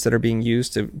machines that are being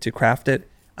used to craft it,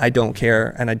 I don't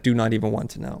care, and I do not even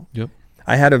want to know. Yep.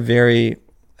 I had a very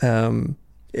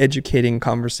educating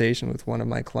conversation with one of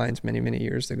my clients many, many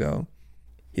years ago.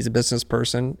 He's a business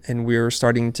person, and we were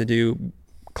starting to do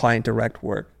client direct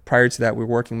work. Prior to that, we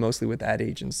were working mostly with ad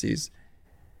agencies.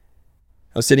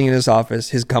 I was sitting in his office.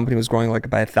 His company was growing like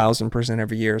by 1,000%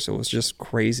 every year, so it was just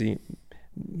crazy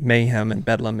mayhem and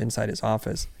bedlam inside his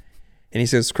office. And he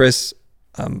says, Chris,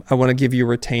 I want to give you a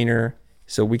retainer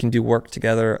so we can do work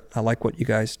together. I like what you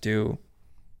guys do.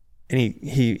 And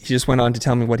he just went on to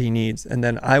tell me what he needs. And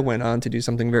then I went on to do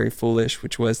something very foolish,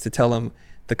 which was to tell him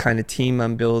the kind of team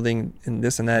I'm building and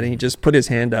this and that. And he just put his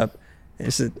hand up and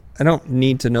he said, I don't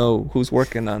need to know who's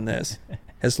working on this.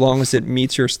 As long as it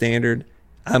meets your standard,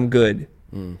 I'm good.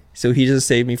 So he just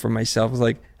saved me from myself. I was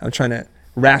like, I'm trying to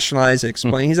rationalize,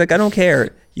 explain. He's like, I don't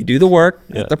care. You do the work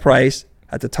at the price,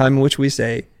 at the time in which we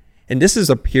say. And this is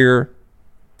a pure,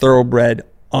 thoroughbred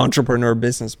entrepreneur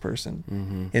business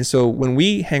person. And so when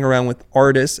we hang around with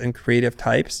artists and creative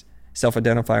types,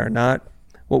 self-identify or not,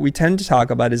 what we tend to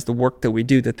talk about is the work that we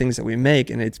do, the things that we make,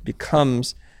 and it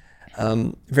becomes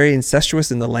very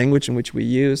incestuous in the language in which we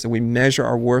use, and we measure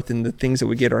our worth in the things that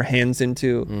we get our hands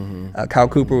into. Kyle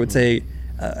Cooper would say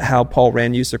how Paul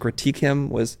Rand used to critique him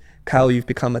was, Kyle, you've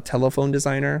become a telephone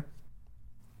designer.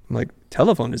 I'm like,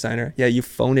 telephone designer? Yeah, you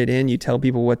phone it in, you tell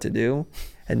people what to do.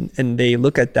 And they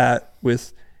look at that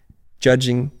with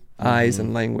judging eyes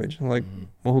and language. I'm like,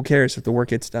 well, who cares if the work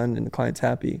gets done and the client's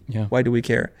happy? Yeah. Why do we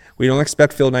care? We don't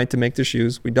expect Phil Knight to make the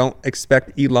shoes. We don't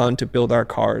expect Elon to build our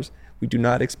cars. We do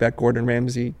not expect Gordon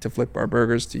Ramsay to flip our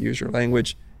burgers, to use your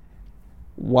language.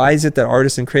 Why is it that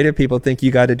artists and creative people think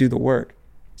you got to do the work?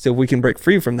 So if we can break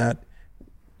free from that,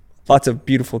 lots of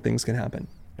beautiful things can happen.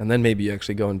 And then maybe you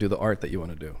actually go and do the art that you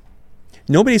want to do.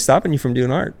 Nobody's stopping you from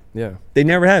doing art. Yeah. They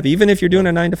never have, even if you're doing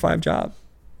a 9-to-5 job.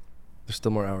 There's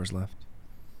still more hours left.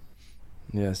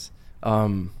 Yes.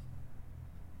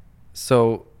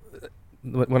 So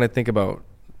when I think about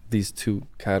these two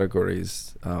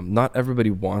categories, not everybody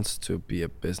wants to be a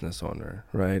business owner,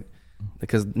 right?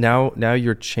 Because now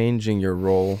you're changing your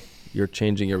role, you're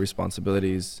changing your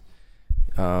responsibilities.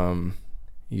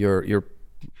 You're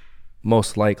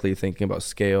most likely thinking about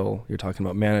scale. You're talking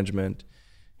about management.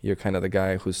 You're kind of the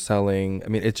guy who's selling. I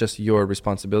mean, it's just your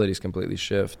responsibilities completely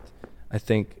shift.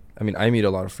 I meet a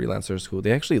lot of freelancers who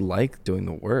they actually like doing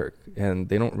the work and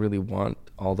they don't really want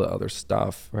all the other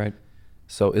stuff. Right.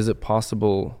 So is it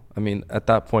possible, I mean, at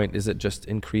that point, is it just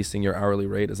increasing your hourly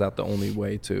rate? Is that the only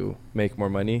way to make more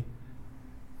money?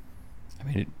 I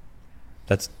mean,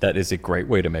 that is a great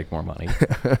way to make more money.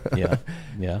 Yeah.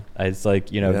 It's like,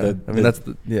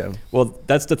 Well,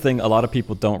 that's the thing. A lot of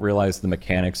people don't realize the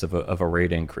mechanics of a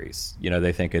rate increase.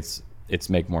 They think it's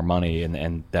make more money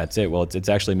and that's it. Well, it's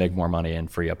actually make more money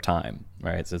and free up time,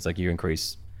 right? So it's like you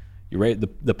increase your rate.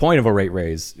 The point of a rate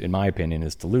raise, in my opinion,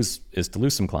 is to lose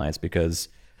some clients because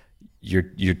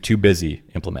you're too busy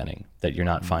implementing that you're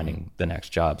not finding the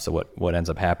next job. So what ends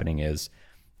up happening is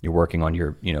you're working on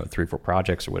your 3-4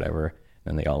 projects or whatever,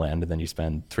 and they all end, and then you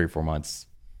spend 3 or 4 months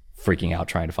freaking out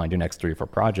trying to find your next 3 or 4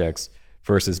 projects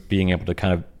versus being able to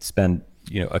kind of spend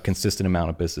a consistent amount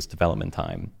of business development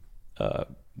time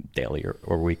daily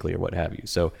or weekly or what have you.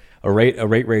 So a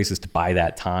rate raise is to buy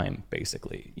that time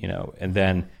basically, and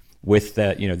then with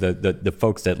that, the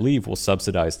folks that leave will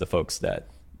subsidize the folks that,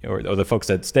 or the folks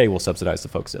that stay will subsidize the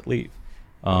folks that leave.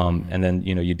 And then,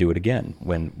 you do it again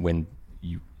when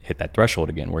you hit that threshold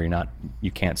again where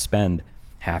you can't spend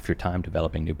half your time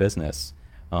developing new business.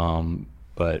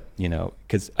 But,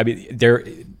 cause I mean,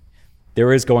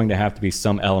 there is going to have to be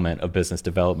some element of business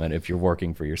development if you're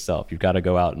working for yourself. You've got to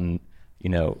go out and,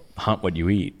 hunt what you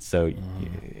eat. So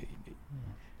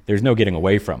there's no getting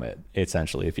away from it.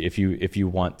 Essentially, if you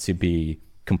want to be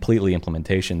completely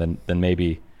implementation, then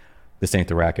maybe this ain't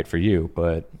the racket for you.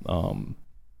 But I don't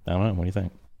know. What do you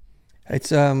think?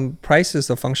 It's price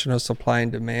is a function of supply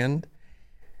and demand.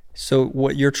 So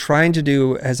what you're trying to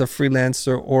do as a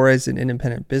freelancer or as an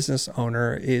independent business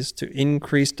owner is to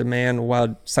increase demand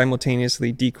while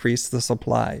simultaneously decrease the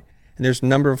supply. And there's a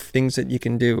number of things that you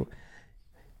can do.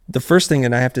 The first thing,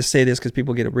 and I have to say this because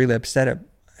people get really upset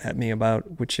at me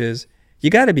about, which is you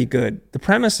got to be good. The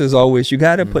premise is always you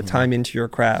got to put time into your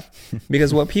craft,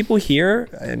 because what people hear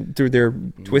and through their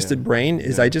twisted brain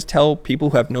is I just tell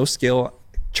people who have no skill,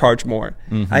 charge more.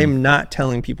 I am not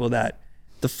telling people that.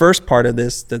 The first part of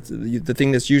this, the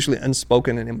thing that's usually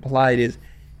unspoken and implied, is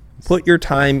put your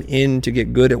time in to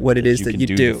get good at what it is that you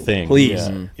do. Please.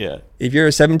 Yeah. If you're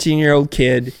a 17-year-old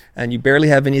kid and you barely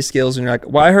have any skills and you're like,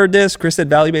 well, I heard this, Chris said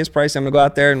value-based pricing, I'm gonna go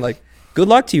out there and like, good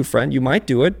luck to you, friend. You might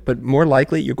do it, but more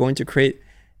likely you're going to create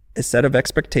a set of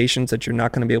expectations that you're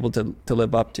not going to be able to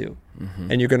live up to.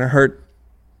 And you're going to hurt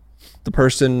the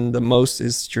person the most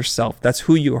is yourself. That's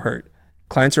who you hurt.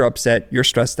 Clients are upset, you're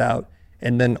stressed out,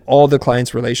 and then all the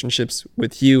clients' relationships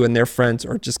with you and their friends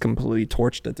are just completely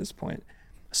torched at this point.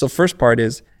 So first part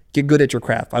is get good at your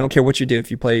craft. I don't care what you do.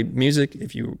 If you play music,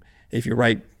 if you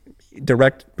write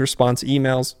direct response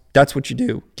emails, that's what you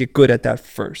do. Get good at that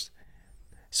first.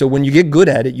 So when you get good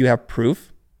at it, you have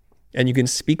proof and you can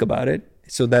speak about it.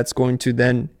 So that's going to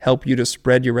then help you to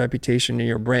spread your reputation and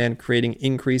your brand, creating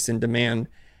increase in demand.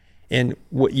 And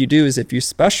what you do is if you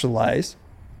specialize,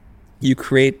 you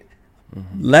create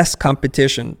less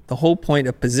competition. The whole point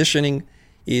of positioning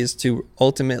is to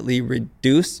ultimately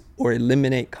reduce or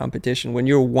eliminate competition. When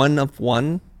you're one of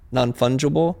one,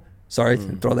 non-fungible, sorry,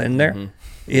 throw that in there,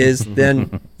 is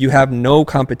then you have no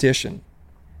competition.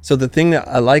 So the thing that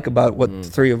I like about what the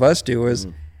three of us do is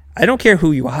I don't care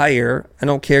who you hire. I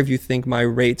don't care if you think my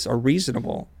rates are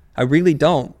reasonable. I really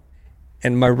don't.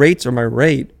 And my rates are my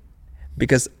rate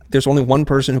because there's only one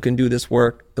person who can do this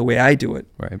work the way I do it.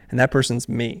 Right. And that person's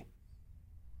me.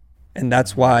 And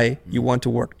that's why you want to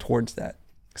work towards that.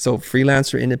 So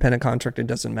freelancer, independent contractor,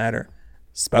 doesn't matter.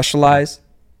 Specialize,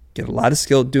 get a lot of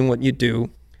skill doing what you do,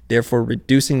 therefore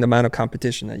reducing the amount of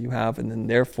competition that you have. And then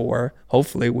therefore,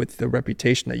 hopefully with the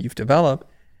reputation that you've developed,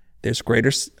 there's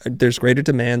greater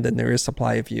demand than there is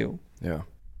supply of you. Yeah.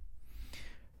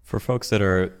 For folks that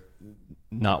are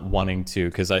not wanting to,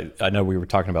 because I know we were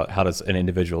talking about how does an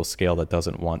individual scale that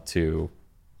doesn't want to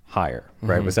hire,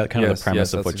 right? Mm-hmm. Was that kind of the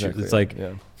premise of what exactly it's like?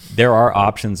 Yeah. There are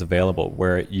options available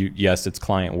where yes, it's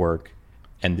client work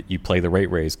and you play the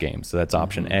rate raise game. So that's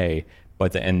option A.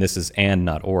 But and this is and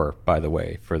not or, by the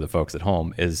way, for the folks at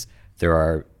home, is there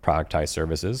are productized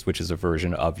services, which is a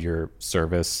version of your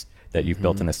service that you've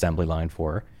built an assembly line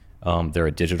for. There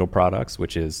are digital products,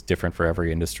 which is different for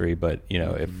every industry. But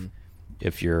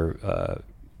if you're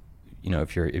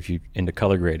if you into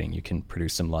color grading, you can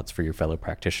produce some LUTs for your fellow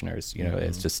practitioners.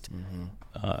 It's just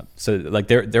so like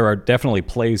there are definitely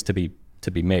plays to be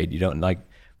made. You don't like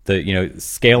the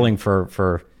scaling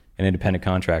for an independent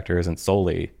contractor isn't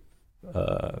solely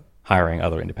hiring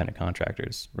other independent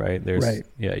contractors, right?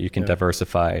 You can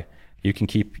diversify. You can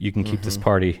keep this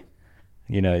party.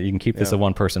 You can keep this a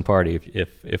one-person party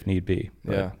if need be.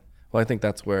 Right? Yeah. Well, I think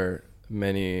that's where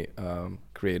many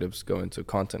creatives go into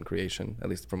content creation, at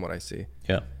least from what I see.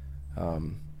 Yeah.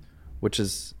 Which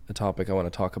is a topic I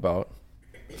want to talk about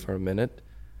for a minute.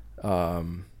 I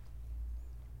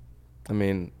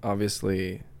mean,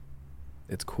 obviously,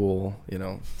 it's cool,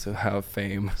 to have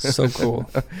fame. So cool.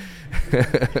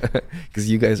 Because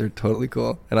you guys are totally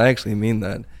cool. And I actually mean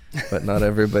that. But not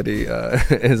everybody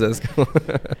is as cool.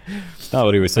 It's not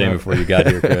what he was saying before you got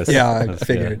here, Chris. Yeah, I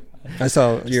figured. I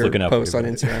saw your post on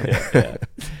Instagram.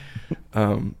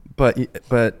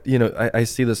 But I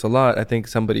see this a lot. I think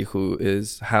somebody who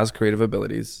has creative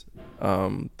abilities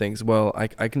thinks, well,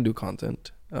 I can do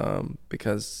content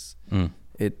because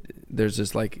there's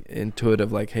this like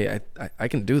intuitive like, hey, I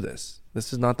can do this.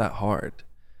 This is not that hard.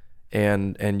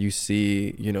 And you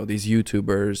see, these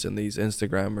YouTubers and these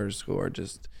Instagrammers who are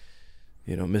just,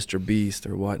 Mr. Beast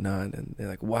or whatnot. And they're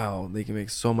like, wow, they can make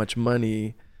so much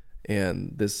money.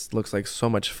 And this looks like so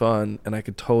much fun. And I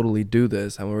could totally do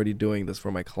this. I'm already doing this for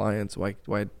my clients. Why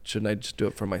shouldn't I just do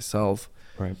it for myself?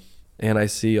 Right. And I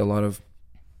see a lot of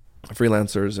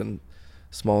freelancers and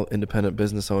small independent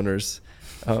business owners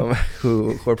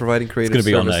who are providing creative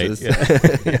services. It's going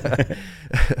to be all night.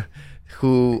 Yeah.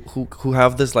 who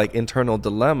have this like internal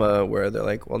dilemma where they're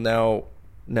like, well,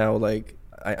 now like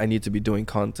I need to be doing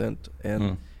content,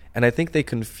 and I think they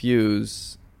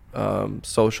confuse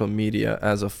social media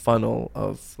as a funnel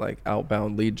of like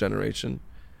outbound lead generation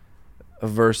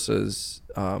versus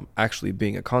actually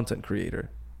being a content creator.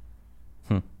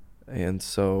 And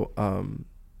so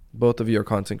both of you are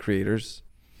content creators,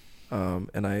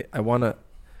 and I want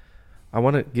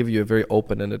to give you a very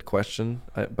open-ended question,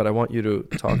 but I want you to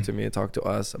talk to me and talk to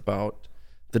us about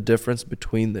the difference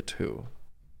between the two,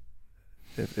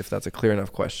 if that's a clear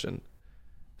enough question.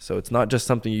 So it's not just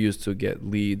something you use to get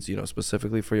leads,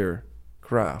 specifically for your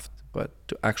craft, but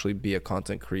to actually be a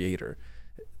content creator.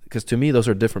 Because to me, those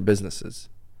are different businesses.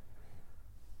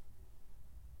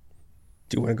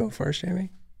 Do you want to go first,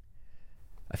 Jamie?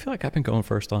 I feel like I've been going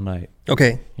first all night.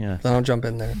 Okay. Yeah. Then I'll jump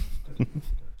in there.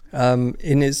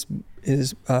 In his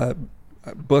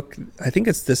book, I think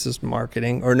This Is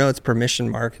Marketing, or no, it's Permission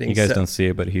Marketing. You guys don't see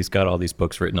it, but he's got all these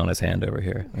books written on his hand over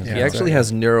here. Yeah, he actually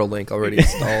has Neuralink already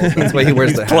installed. That's why he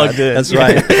wears the hat. Plugged in. That's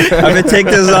right. I'm going to take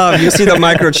this off. You see the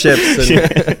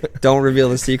microchips. And don't reveal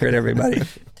the secret, everybody.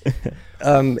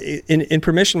 In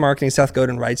Permission Marketing, Seth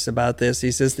Godin writes about this.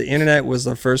 He says the internet was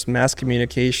the first mass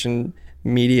communication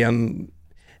medium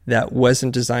that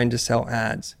wasn't designed to sell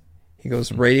ads. He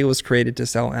goes, radio was created to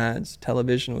sell ads.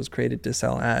 Television was created to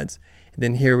sell ads. And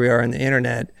then here we are on the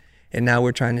internet, and now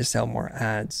we're trying to sell more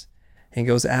ads. And he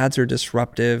goes, ads are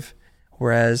disruptive,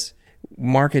 whereas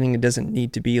marketing doesn't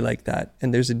need to be like that.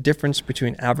 And there's a difference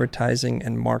between advertising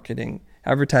and marketing.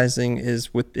 Advertising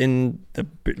is within the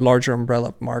larger umbrella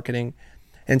of marketing.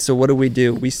 And so what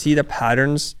do? We see the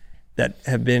patterns that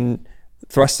have been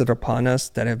thrusted upon us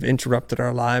that have interrupted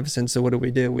our lives. And so what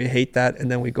do? We hate that, and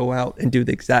then we go out and do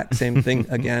the exact same thing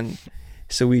again.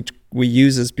 So we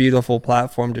use this beautiful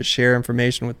platform to share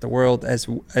information with the world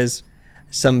as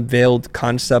some veiled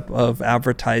concept of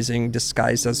advertising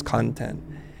disguised as content.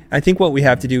 I think what we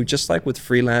have to do, just like with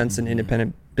freelance and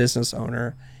independent business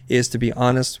owner, is to be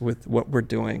honest with what we're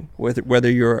doing. Whether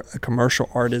you're a commercial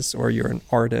artist or you're an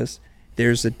artist,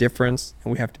 there's a difference,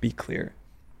 and we have to be clear.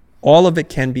 All of it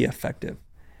can be effective.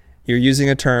 You're using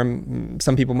a term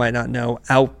some people might not know,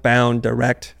 outbound,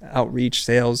 direct, outreach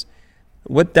sales.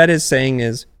 What that is saying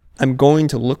is, I'm going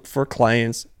to look for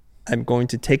clients I'm going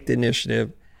to take the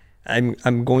initiative.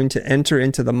 I'm going to enter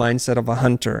into the mindset of a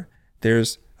hunter.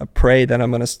 There's a prey that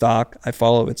I'm going to stalk. I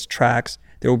follow its tracks.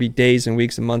 There will be days and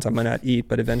weeks and months I might not eat,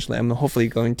 but eventually I'm hopefully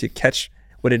going to catch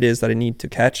what it is that I need to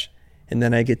catch. And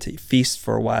then I get to feast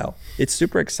for a while. It's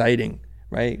super exciting,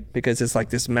 right? Because it's like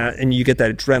this, and you get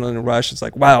that adrenaline rush. It's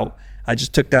like, wow, I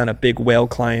just took down a big whale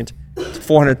client,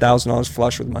 $400,000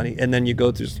 flush with money. And then you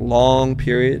go through this long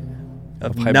period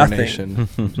of nothing.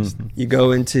 You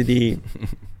go into the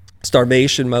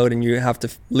starvation mode and you have to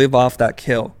live off that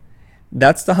kill.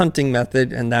 That's the hunting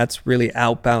method, and that's really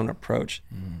outbound approach.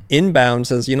 Inbound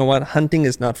says, you know what, hunting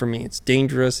is not for me. It's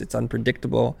dangerous, it's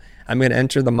unpredictable. I'm going to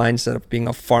enter the mindset of being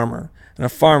a farmer. And a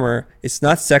farmer, it's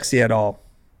not sexy at all,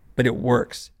 but it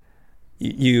works.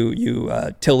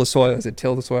 You till the soil. Is it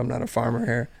till the soil? I'm not a farmer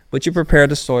here. But you prepare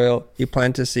the soil, you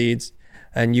plant the seeds,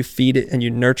 and you feed it and you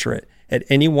nurture it. At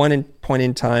any one point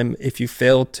in time, if you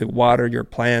fail to water your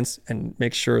plants and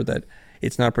make sure that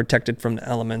it's not protected from the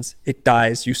elements, it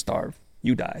dies, you starve,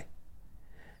 you die.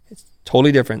 It's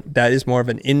totally different. That is more of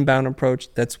an inbound approach.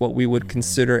 That's what we would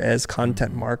consider as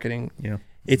content marketing. Yeah.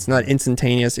 It's not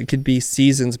instantaneous. It could be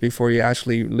seasons before you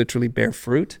actually literally bear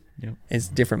fruit. Yeah. It's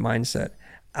a different mindset.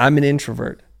 I'm an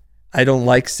introvert. I don't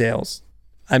like sales.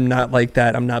 I'm not like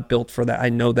that. I'm not built for that. I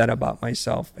know that about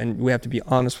myself, and we have to be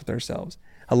honest with ourselves.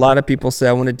 A lot of people say,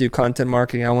 I want to do content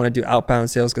marketing. I want to do outbound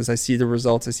sales because I see the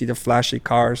results. I see the flashy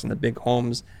cars and the big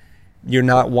homes. You're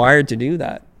not wired to do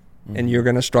that. And you're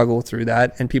going to struggle through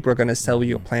that. And people are going to sell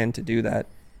you a plan to do that.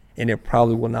 And it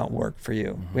probably will not work for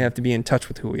you. We have to be in touch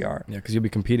with who we are. Yeah, because you'll be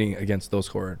competing against those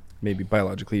who are maybe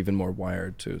biologically even more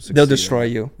wired to succeed. They'll destroy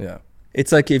you. Yeah.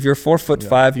 It's like if you're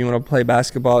 4'5", you want to play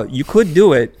basketball, you could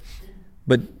do it,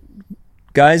 but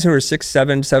guys who are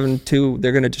 6'7", 7'2",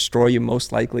 they're going to destroy you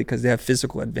most likely because they have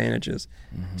physical advantages.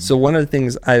 So one of the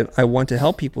things I want to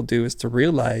help people do is to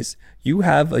realize you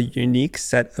have a unique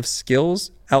set of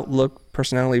skills, outlook,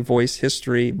 personality, voice,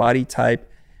 history, body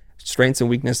type, strengths and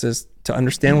weaknesses, to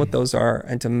understand what those are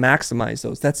and to maximize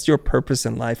those. That's your purpose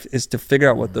in life, is to figure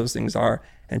out what those things are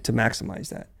and to maximize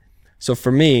that. So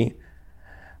for me,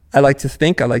 I like to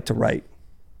think, I like to write.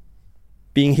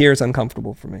 Being here is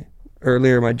uncomfortable for me.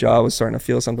 Earlier, my jaw was starting to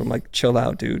feel something. I'm like, chill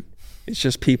out, dude. It's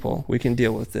just people. We can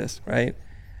deal with this, right?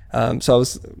 So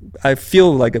I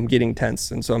feel like I'm getting tense,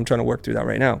 and so I'm trying to work through that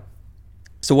right now.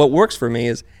 So what works for me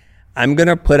is I'm going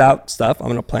to put out stuff. I'm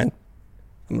going to plant.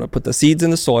 I'm going to put the seeds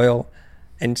in the soil,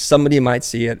 and somebody might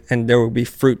see it, and there will be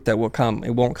fruit that will come.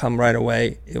 It won't come right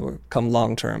away. It will come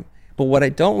long term. But what I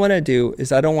don't want to do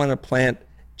is I don't want to plant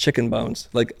chicken bones.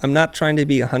 Like, I'm not trying to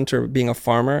be a hunter, being a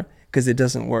farmer, because it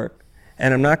doesn't work.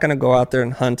 And I'm not going to go out there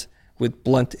and hunt with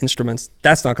blunt instruments.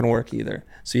 That's not going to work either.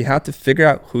 So you have to figure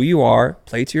out who you are,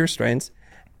 play to your strengths,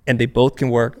 and they both can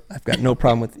work. I've got no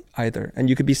problem with either. And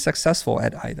you could be successful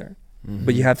at either.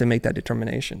 But you have to make that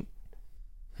determination.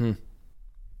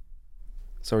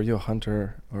 So are you a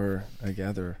hunter or a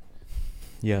gatherer?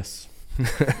 Yes.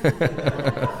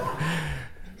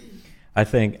 I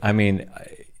think, I mean,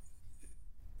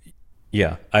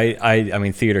 I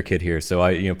mean, theater kid here.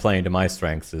 So playing to my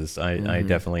strengths is I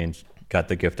definitely got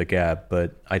the gift of gab,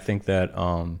 but I think that,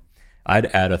 I'd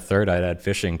add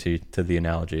fishing to the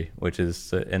analogy, which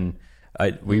is,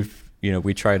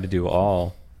 we try to do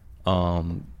all,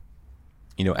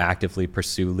 actively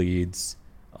pursue leads.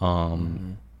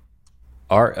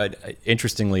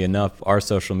 Interestingly enough, our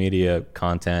social media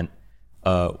content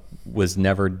was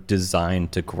never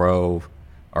designed to grow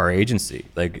our agency.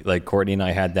 Like Courtney and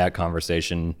I had that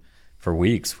conversation for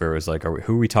weeks, where it was like,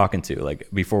 who are we talking to? Like,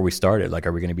 before we started, like,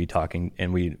 are we going to be talking?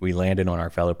 And we landed on our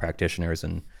fellow practitioners,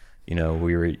 and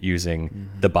we were using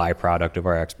the byproduct of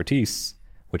our expertise,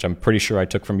 which I'm pretty sure I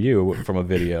took from you from a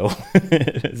video.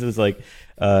 This is like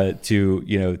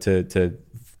to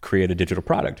create a digital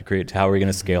product, to create how are we going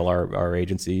to scale our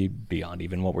agency beyond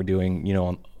even what we're doing,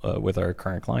 with our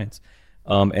current clients.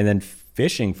 And then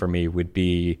fishing for me would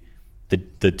be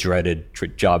the dreaded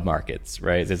job markets,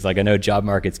 right? It's like, I know job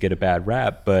markets get a bad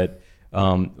rap, but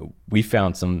we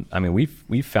found some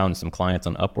clients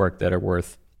on Upwork that are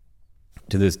worth,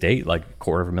 to this date, like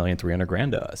 $250,000,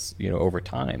 $300,000 to us, over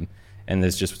time. And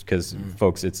it's just because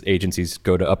it's agencies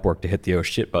go to Upwork to hit the oh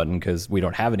shit button because we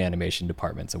don't have an animation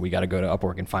department. So we got to go to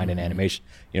Upwork and find an animation.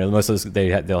 Most of those,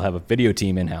 they'll have a video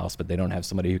team in-house, but they don't have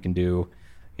somebody who can do,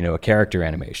 a character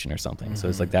animation or something. So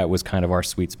it's like, that was kind of our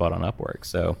sweet spot on Upwork.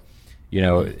 So,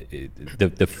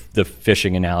 the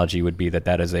fishing analogy would be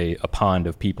that is a pond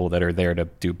of people that are there to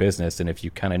do business. And if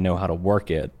you kind of know how to work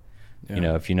it,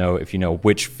 if you know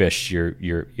which fish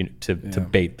you're to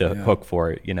bait the hook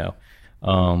for it,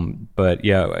 but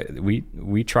yeah,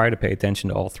 we try to pay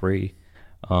attention to all three.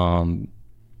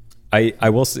 I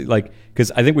will say, like,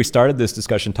 because I think we started this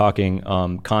discussion talking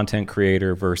content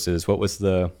creator versus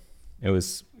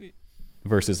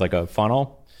versus like a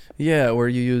funnel. Yeah, where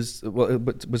you use, well,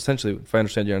 but essentially, if I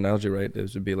understand your analogy right,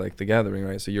 it would be like the gathering,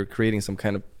 right? So you're creating some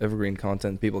kind of evergreen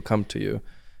content, people come to you.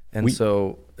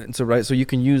 So right, so you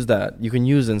can use that. You can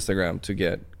use Instagram to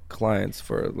get clients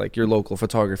for like your local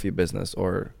photography business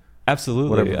or absolutely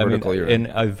whatever vertical you're in.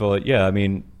 And I've I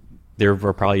mean, there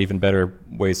were probably even better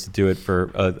ways to do it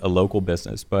for a local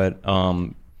business, but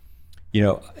you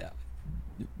know,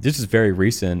 this is very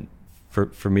recent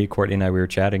for me. Courtney and I, we were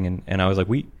chatting, and I was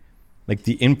like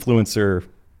the influencer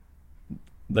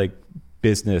like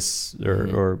business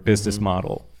or business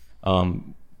model,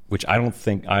 which I don't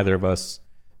think either of us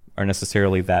are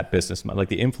necessarily that business model. Like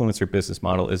the influencer business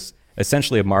model is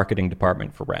essentially a marketing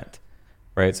department for rent,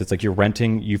 right? So it's like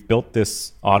you've built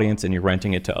this audience and you're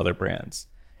renting it to other brands.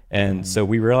 And so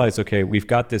we realized, okay, we've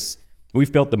built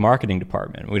the marketing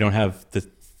department. We don't have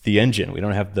the engine. We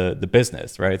don't have the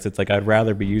business, right? So it's like, I'd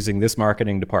rather be using this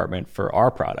marketing department for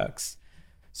our products.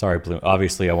 Sorry, Bloom.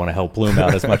 Obviously, I want to help Bloom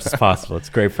out as much as possible. It's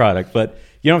a great product, but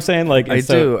you know what I'm saying? Like, I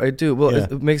do. Well, yeah.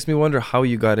 It makes me wonder how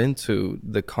you got into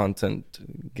the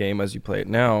content game as you play it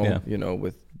now. You know,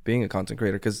 with being a content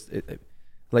creator, because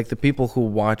like the people who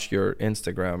watch your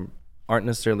Instagram aren't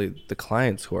necessarily the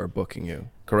clients who are booking you,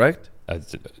 correct?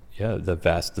 Yeah, the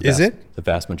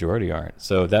vast majority aren't.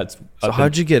 So that's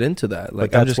how'd you get into that?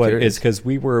 Like, I'm just curious. It's because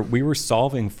we were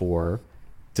solving for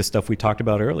the stuff we talked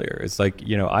about earlier. It's like,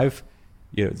 you know,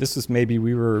 this is maybe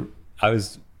I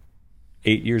was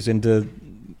 8 years into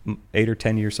 8 or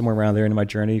 10 years, somewhere around there into my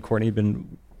journey. Courtney had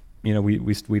been, you know,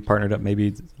 we partnered up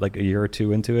maybe like a year or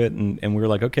two into it, and we were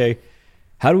like, okay,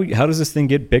 how does this thing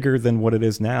get bigger than what it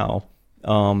is now?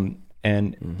 You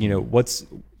know,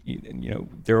 you know,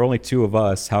 there are only two of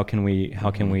us. How can we,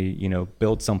 you know,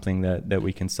 build something that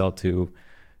we can sell to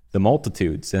the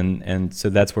multitudes? And so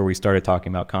that's where we started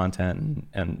talking about content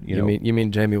and you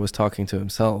mean Jamie was talking to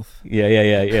himself? Yeah.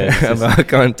 About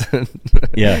content.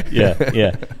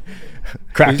 Yeah.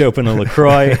 Cracked open a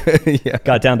LaCroix,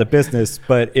 got down to business.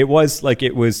 But it was,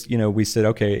 you know, we said,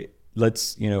 okay,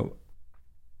 let's, you know,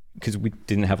 because we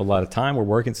didn't have a lot of time. We're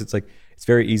working. So it's like, it's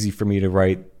very easy for me to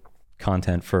write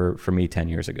content for me 10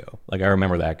 years ago. Like, I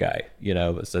remember that guy, you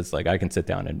know, so it's like, I can sit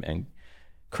down and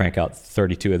crank out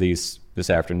 32 of these this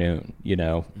afternoon, you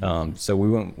know? So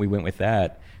we went with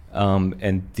that.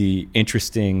 And the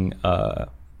interesting,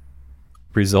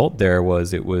 result there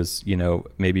was, it was, you know,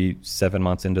 maybe 7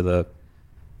 months into the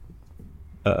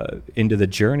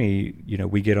journey, you know,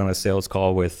 we get on a sales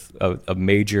call with a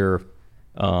major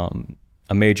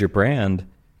brand,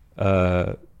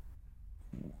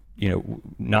 you know,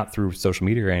 not through social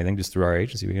media or anything, just through our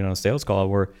agency. We get on a sales call.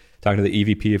 We're talking to the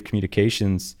EVP of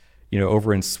communications, you know,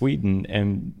 over in Sweden.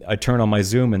 And I turn on my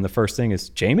Zoom and the first thing is,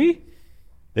 Jamie?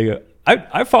 They go,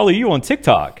 I follow you on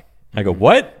TikTok. I go,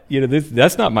 what? You know,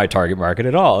 that's not my target market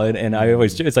at all. And I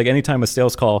always, it's like anytime a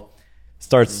sales call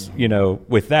starts, you know,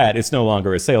 with that, it's no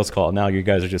longer a sales call. Now you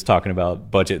guys are just talking about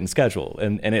budget and schedule.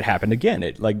 And it happened again.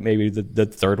 It like maybe the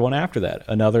third one after that,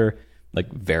 another like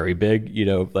very big, you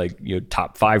know, like, you know,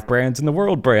 top 5 brands in the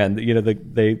world brand, you know,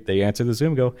 they answer the Zoom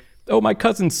and go, oh, my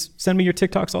cousins send me your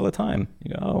TikToks all the time.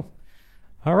 You go, oh,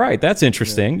 all right, that's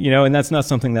interesting. You know, and that's not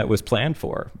something that was planned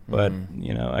for, but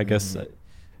you know, I guess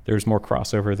there's more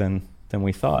crossover than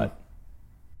we thought.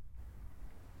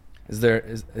 Is there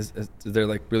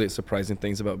like really surprising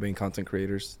things about being content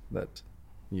creators that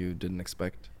you didn't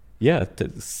expect? Yeah,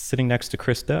 sitting next to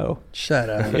Chris Doe. Shut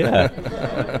up. Yeah.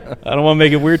 I don't want to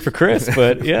make it weird for Chris,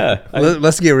 but yeah.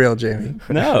 Let's get real, Jamie.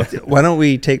 No. Why don't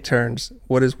we take turns?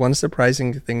 What is one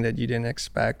surprising thing that you didn't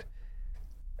expect?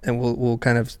 And we'll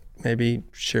kind of maybe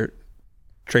share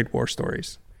trade war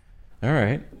stories. All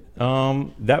right.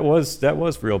 That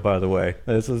was real, by the way.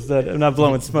 I'm not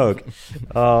blowing smoke.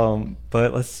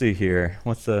 But let's see here.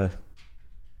 I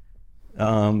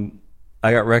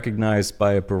got recognized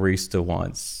by a barista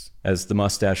once as the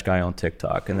mustache guy on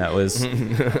TikTok, and that was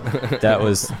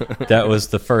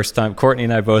the first time. Courtney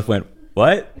and I both went,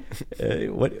 what?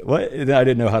 What? And I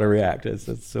didn't know how to react.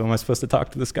 So am I supposed to talk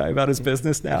to this guy about his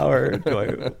business now, or do I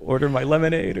order my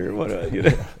lemonade, or what? You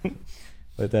know?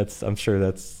 But I'm sure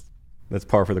that's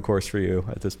par for the course for you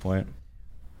at this point.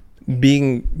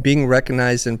 Being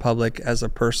recognized in public as a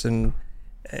person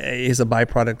is a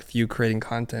byproduct of you creating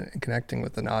content and connecting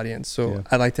with an audience. So yeah.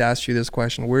 I'd like to ask you this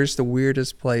question. Where's the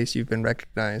weirdest place you've been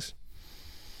recognized?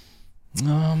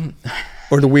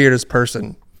 Or the weirdest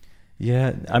person?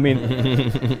 Yeah, I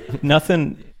mean,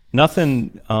 nothing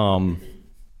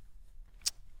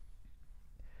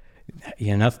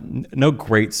no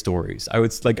great stories. I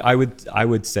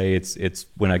would say it's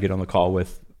when I get on the call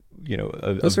with,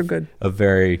 Those are good. A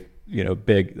very,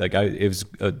 big, it was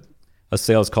a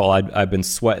sales call. I've been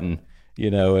sweating,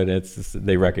 and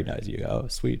they recognize you. Oh,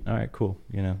 sweet. All right, cool.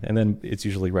 And then it's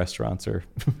usually restaurants or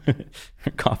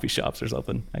coffee shops or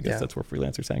something. I guess that's where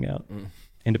freelancers hang out.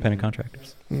 Independent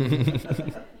contractors.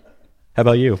 How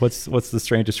about you? What's the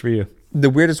strangest for you? The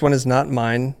weirdest one is not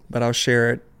mine, but I'll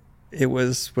share it. It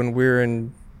was when we were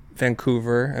in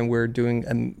Vancouver and we were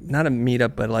doing not a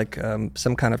meetup, but like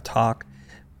some kind of talk,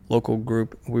 local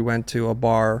group. We went to a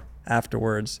bar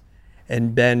afterwards,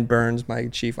 and Ben Burns, my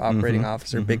chief operating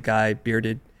officer, big guy,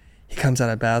 bearded, he comes out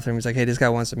of the bathroom. He's like, "Hey, this guy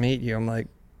wants to meet you." I'm like,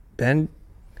 "Ben,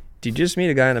 did you just meet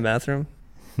a guy in the bathroom?"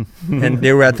 And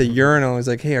they were at the urinal. I was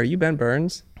like, "Hey, are you Ben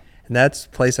Burns?" And that's a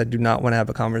place I do not want to have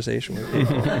a conversation with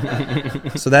people.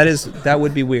 So that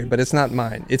would be weird, but it's not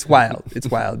mine. It's wild. It's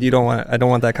wild. I don't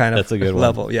want that kind of That's a good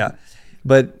level. one. Yeah.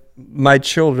 But my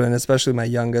children, especially my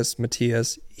youngest,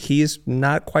 Matthias, he's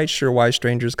not quite sure why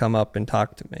strangers come up and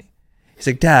talk to me. He's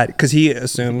like, "Dad," because he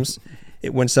assumes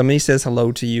when somebody says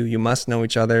hello to you, you must know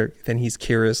each other. Then he's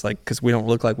curious, because we don't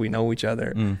look like we know each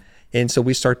other. And so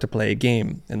we start to play a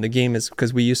game. And the game is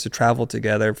because we used to travel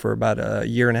together for about a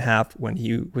year and a half when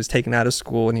he was taken out of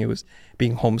school and he was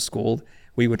being homeschooled.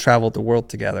 We would travel the world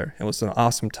together. It was an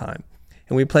awesome time.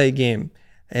 And we play a game.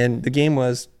 And the game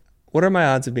was, what are my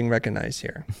odds of being recognized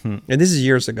here? And this is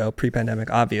years ago, pre-pandemic,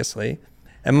 obviously.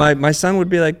 And my son would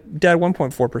be like, "Dad,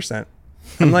 1.4%.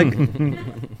 I'm like,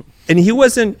 and he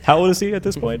wasn't. How old is he at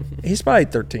this point? He's probably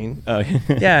 13. Oh,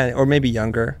 yeah, or maybe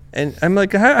younger. And I'm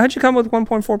like, how'd you come up with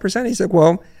 1.4%? He's like,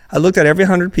 "Well, I looked at every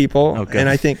 100 people, and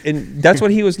I think," and that's what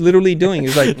he was literally doing. He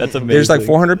was like, "That's amazing. There's like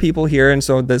 400 people here, and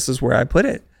so this is where I put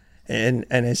it." And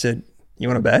I said, "You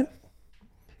want to bet?"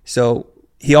 So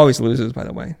he always loses, by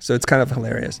the way. So it's kind of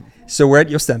hilarious. So we're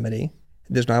at Yosemite.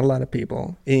 There's not a lot of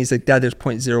people, and he's like, "Dad, there's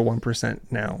 0.01%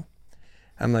 now."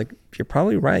 I'm like, "You're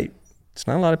probably right. It's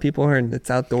not a lot of people here, and it's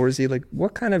outdoorsy. Like,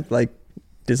 what kind of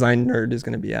design nerd is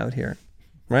going to be out here?"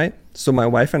 Right? So my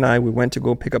wife and I, we went to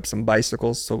go pick up some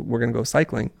bicycles. So we're going to go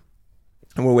cycling.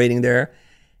 And we're waiting there,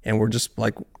 and we're just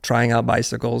trying out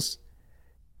bicycles.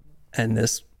 And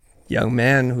this young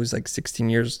man who's 16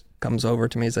 years comes over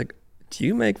to me. He's like, "Do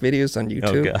you make videos on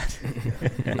YouTube?" Oh,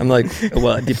 God. I'm like,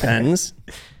 "Well, it depends."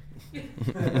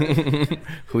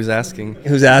 Who's asking?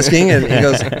 And he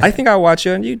goes, "I think I'll watch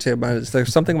you on YouTube.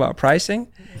 There's something about pricing."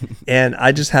 And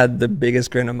I just had the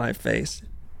biggest grin on my face.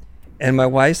 And my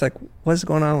wife's like, "What's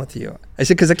going on with you?" I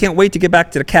said, "Because I can't wait to get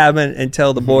back to the cabin and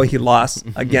tell the boy he lost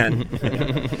again."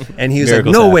 And he was Miracles like,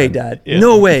 "No happen. way, Dad. Yeah.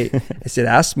 No way." I said,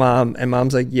 "Ask Mom." And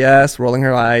Mom's like, "Yes," rolling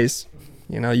her eyes.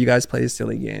 You guys play a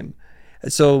silly game.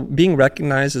 So being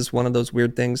recognized is one of those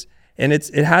weird things. And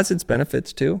it has its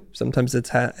benefits too. Sometimes it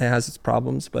has its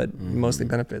problems, but mostly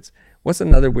benefits. What's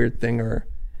another weird thing or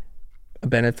a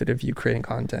benefit of you creating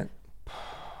content?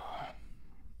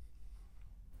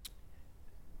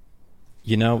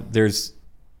 And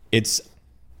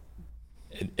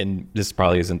this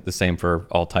probably isn't the same for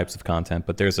all types of content,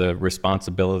 but there's a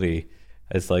responsibility.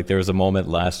 It's there was a moment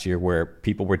last year where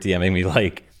people were DMing me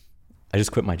 "I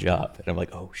just quit my job," and I'm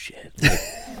like, "Oh shit!"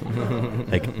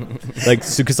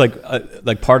 Because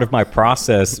part of my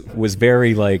process was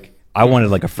very I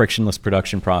wanted a frictionless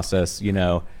production process.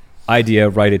 Idea,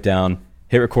 write it down,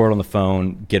 hit record on the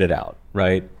phone, get it out,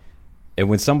 right? And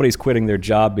when somebody's quitting their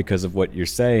job because of what you're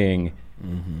saying,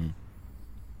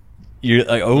 you're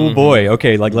like, "Oh boy,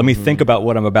 okay, let me think about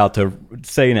what I'm about to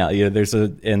say now."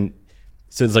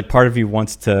 So it's part of you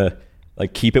wants to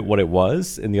keep it what it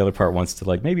was, and the other part wants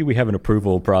to maybe we have an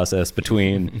approval process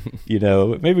between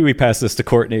maybe we pass this to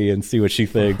Courtney and see what she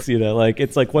thinks.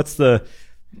 It's what's the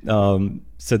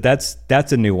so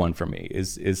that's a new one for me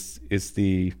is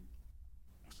the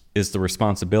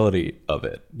responsibility of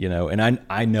it, and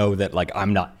I know that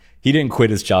I'm not, he didn't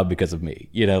quit his job because of me,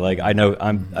 I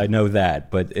know that,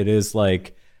 but it is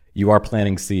you are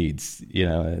planting seeds,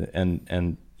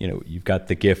 and you've got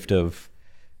the gift of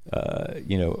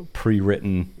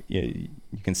pre-written, you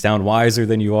can sound wiser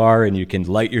than you are, and you can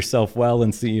light yourself well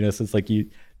and see, so it's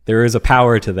there is a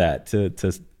power to that, to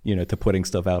putting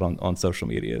stuff out on social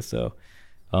media. So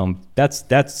that's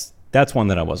one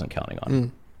that I wasn't counting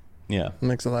on. Yeah.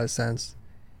 Makes a lot of sense.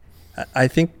 I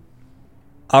think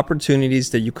opportunities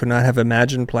that you could not have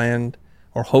imagined, planned,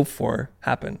 or hoped for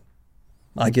happen.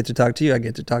 I get to talk to you, I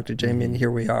get to talk to Jamie, and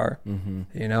here we are,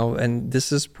 and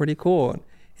this is pretty cool.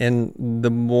 And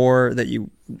the more that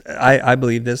I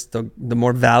believe this, the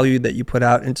more value that you put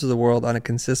out into the world on a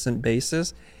consistent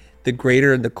basis, the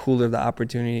greater and the cooler the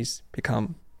opportunities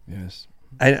become. Yes.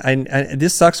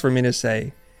 this sucks for me to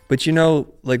say, but you know,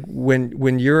 like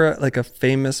when you're like a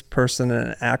famous person,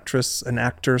 an actor,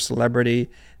 celebrity,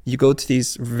 you go to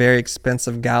these very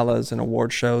expensive galas and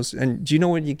award shows, and do you know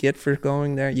what you get for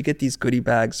going there? You get these goodie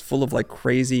bags full of like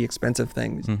crazy expensive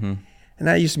things. Mm-hmm. And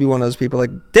I used to be one of those people like,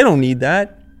 they don't need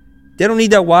that. They don't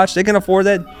need that watch. They can afford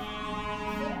that.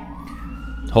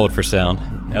 Hold for sound.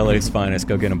 LA's finest.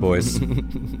 Go get them, boys.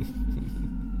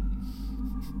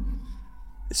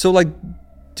 So like,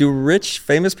 do rich,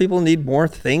 famous people need more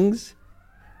things?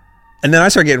 And then I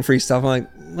start getting free stuff. I'm like,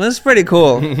 well, that's pretty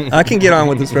cool. I can get on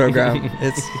with this program.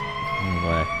 It's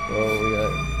Anyway,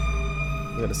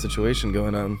 Well, we got a situation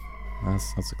going on.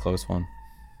 that's a close one.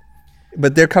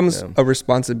 But there comes a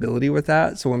responsibility with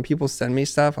that. So when people send me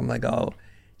stuff, I'm like, oh,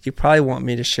 you probably want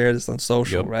me to share this on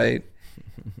social, right?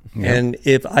 Yep. And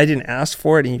if I didn't ask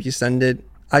for it and if you send it,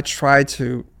 I try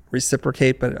to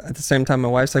reciprocate. But at the same time, my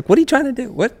wife's like, what are you trying to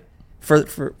do? What? For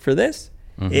this?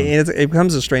 Mm-hmm. It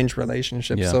becomes a strange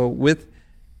relationship. Yeah. So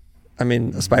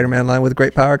a Spider-Man line, with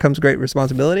great power comes great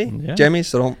responsibility. Yeah. Jamie,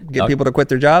 so don't get people to quit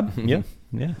their job. Yeah.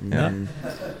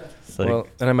 It's like, Well,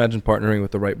 and I imagine partnering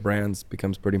with the right brands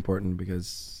becomes pretty important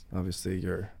because obviously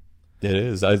it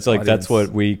is. It's like that's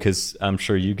what because I'm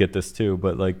sure you get this too.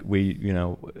 But like we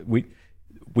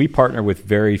partner with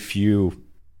very few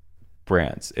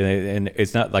brands, and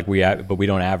it's not like but we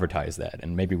don't advertise that,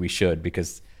 and maybe we should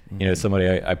because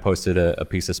somebody I posted a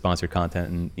piece of sponsored content,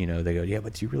 and they go, yeah,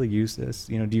 but do you really use this?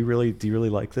 Do you really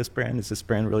like this brand? Is this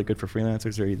brand really good for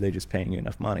freelancers, or are they just paying you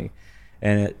enough money?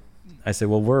 And I said,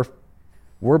 well,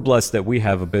 we're blessed that we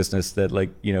have a business that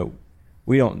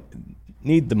we don't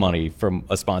need the money from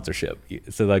a sponsorship.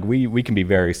 So like we can be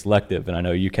very selective, and I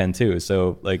know you can too.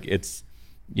 So like it's,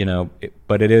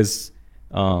 but it is,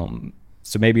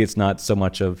 so maybe it's not so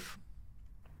much of,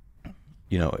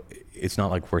 it's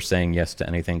not like we're saying yes to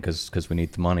anything because we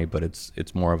need the money, but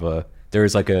it's more of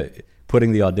there's like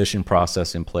putting the audition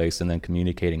process in place and then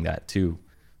communicating that to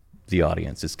the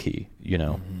audience is key,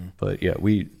 Mm-hmm. But yeah,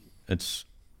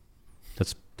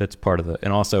 that's part of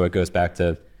and also it goes back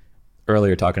to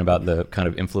earlier talking about the kind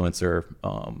of influencer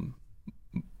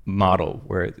model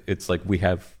where it's like we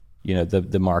have,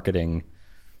 the marketing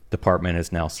department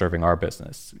is now serving our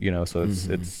business, so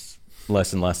it's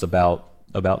less and less about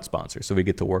sponsors. So we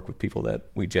get to work with people that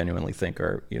we genuinely think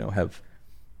are, have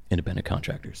independent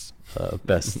contractors,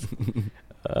 best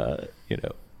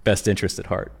interest at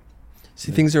heart.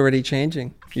 See, things are already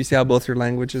changing. You see how both your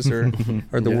languages are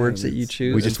the words that you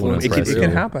choose. We just want to it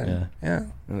can happen. Yeah.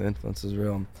 And the influence is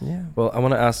real. Yeah. Well, I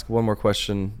want to ask one more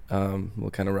question.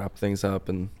 We'll kind of wrap things up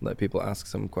and let people ask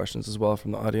some questions as well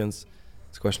from the audience.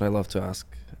 It's a question I love to ask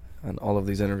on all of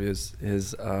these interviews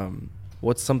is,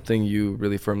 what's something you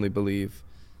really firmly believe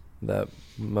that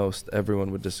most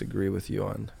everyone would disagree with you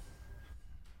on?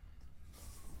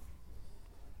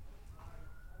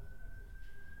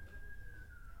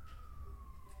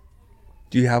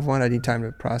 Do you have one? I need time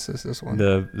to process this one.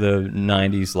 The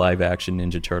 90s live action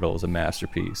Ninja Turtle is a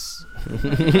masterpiece.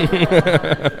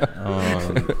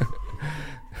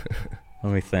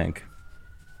 Let me think.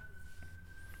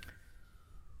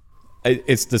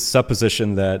 It's the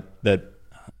supposition that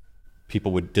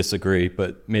people would disagree,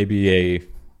 but maybe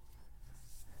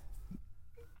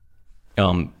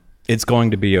it's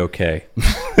going to be okay.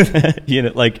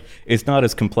 Like it's not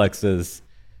as complex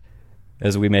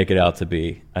as we make it out to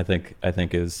be. I think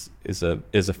is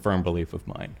a firm belief of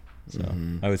mine. So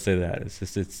I would say that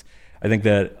I think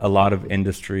that a lot of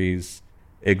industries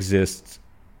exist.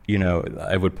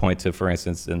 I would point to, for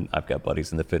instance, and I've got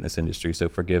buddies in the fitness industry, so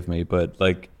forgive me, but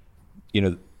like,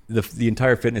 the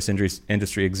entire fitness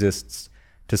industry exists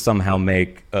to somehow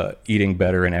make eating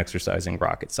better and exercising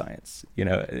rocket science. We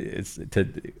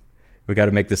got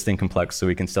to make this thing complex so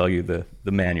we can sell you the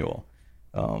manual.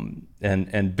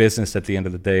 And business at the end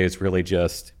of the day is really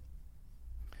just,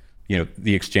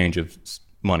 the exchange of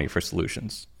money for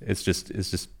solutions. It's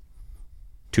just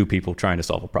two people trying to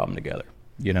solve a problem together,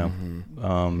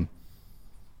 and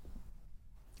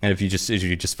if you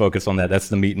just focus on that, that's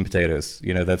the meat and potatoes,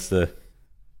 that's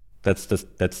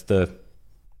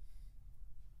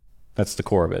the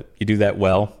core of it. You do that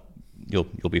well, you'll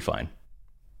be fine.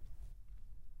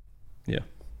 Yeah.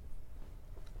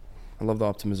 I love the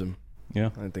optimism. Yeah.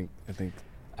 I think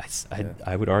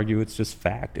I would argue it's just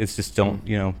fact. It's just don't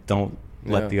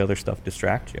let the other stuff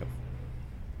distract you.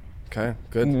 Okay,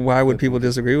 good. Why would people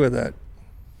disagree with that?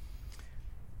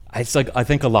 It's like, I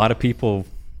think a lot of people,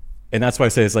 and that's why I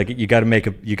say it's like you got to make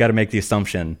the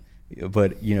assumption,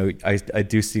 but I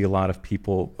do see a lot of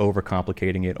people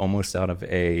overcomplicating it almost out of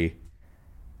a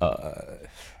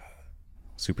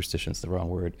superstition's the wrong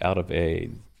word, out of a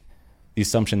the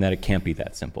assumption that it can't be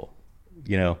that simple.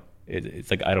 You know,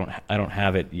 it's like I don't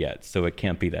have it yet, so it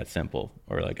can't be that simple.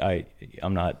 Or like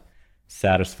I'm not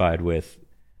satisfied with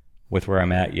where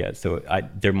I'm at yet, so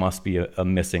there must be a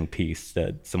missing piece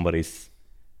that somebody's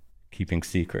keeping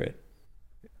secret.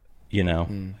 You know,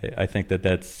 I think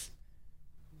that's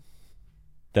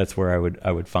where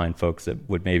I would find folks that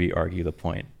would maybe argue the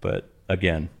point. But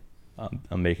again,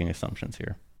 I'm making assumptions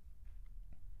here.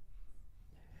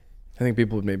 I think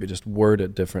people would maybe just word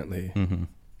it differently, Mm-hmm.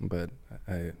 but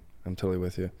I'm totally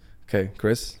with you. Okay,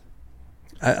 Chris?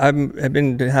 I've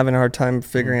been having a hard time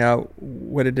figuring out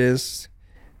what it is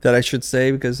that I should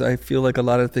say, because I feel like a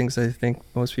lot of things I think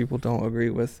most people don't agree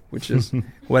with, which is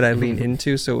what I lean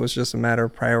into. So it was just a matter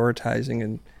of prioritizing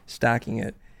and stacking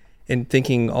it, and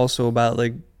thinking also about,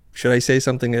 like, should I say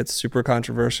something that's super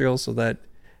controversial so that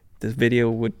this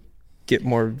video would get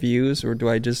more views, or do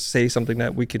I just say something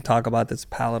that we can talk about that's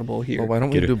palatable here? Well, why don't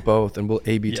we do both, and we'll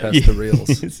A/B test the reels?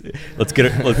 let's get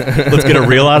a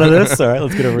reel out of this. All right,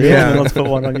 let's get a reel, and then let's put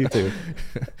one on YouTube.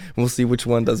 We'll see which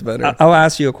one does better. I'll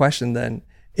ask you a question then.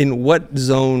 In what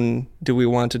zone do we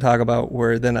want to talk about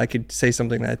where then I could say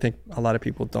something that I think a lot of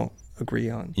people don't agree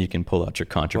on? You can pull out your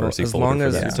controversy as folder long for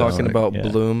as that you're zone. talking about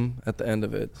Bloom at the end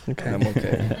of it, Okay. I'm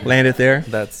okay. Land it there?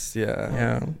 That's,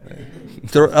 yeah.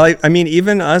 So, I mean,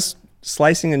 even us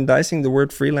slicing and dicing the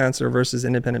word freelancer versus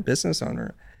independent business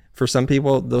owner, for some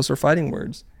people, those are fighting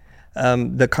words.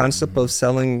 The concept of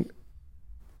selling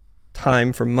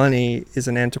time for money is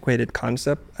an antiquated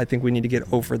concept. I think we need to get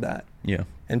over that. Yeah.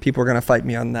 And people are going to fight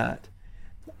me on that.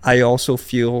 I also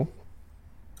feel,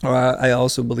 or I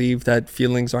also believe that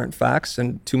feelings aren't facts,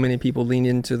 and too many people lean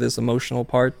into this emotional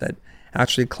part that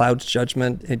actually clouds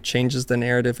judgment. It changes the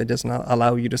narrative. It does not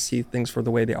allow you to see things for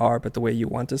the way they are, but the way you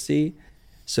want to see.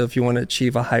 So if you want to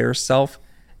achieve a higher self,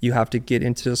 you have to get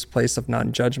into this place of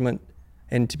non-judgment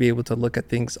and to be able to look at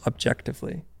things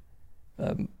objectively.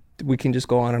 We can just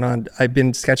go on and on. I've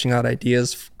been sketching out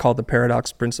ideas called the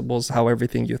paradox principles, how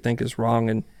everything you think is wrong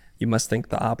and you must think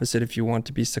the opposite if you want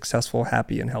to be successful,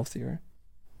 happy, and healthier.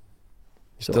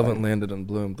 You still haven't landed on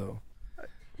Bloom, though.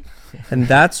 And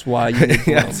that's why you need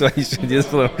Bloom. That's why you should use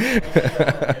Bloom.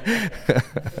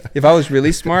 If I was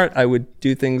really smart, I would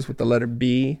do things with the letter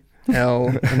B, L,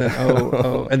 and then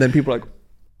O, and then people are like,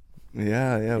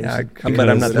 yeah. But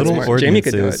I'm not that little smart. Jamie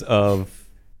could do ordinances it. of,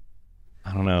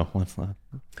 I don't know, what's that?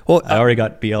 Well, I already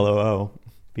got BLOO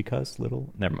because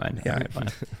little. Never mind. Yeah. Okay, fine.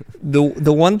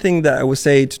 The one thing that I would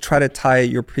say to try to tie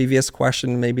your previous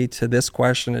question maybe to this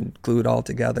question and glue it all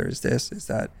together is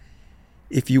that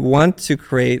if you want to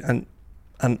create an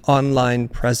online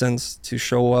presence to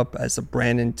show up as a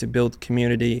brand and to build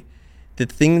community, the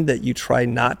thing that you try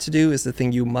not to do is the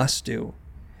thing you must do.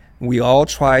 We all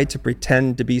try to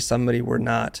pretend to be somebody we're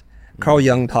not. Carl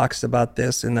Jung talks about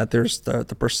this, in that there's the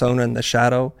persona and the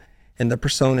shadow. And the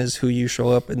persona is who you show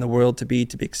up in the world to be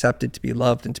accepted, to be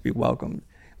loved, and to be welcomed.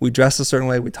 We dress a certain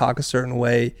way, we talk a certain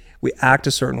way, we act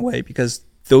a certain way, because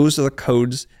those are the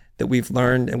codes that we've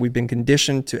learned, and we've been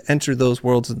conditioned to enter those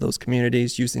worlds and those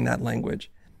communities using that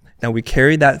language. Now we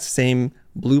carry that same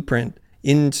blueprint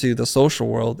into the social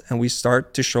world, and we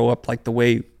start to show up like the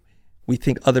way we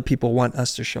think other people want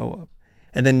us to show up.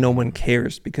 And then no one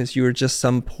cares, because you are just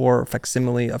some poor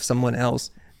facsimile of someone else,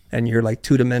 and you're like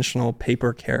two-dimensional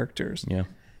paper characters. Yeah.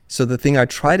 So the thing I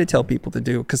try to tell people to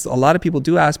do, because a lot of people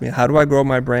do ask me, how do I grow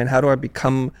my brand? How do I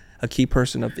become a key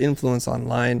person of influence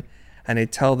online? And I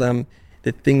tell them,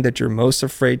 the thing that you're most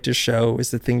afraid to show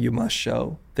is the thing you must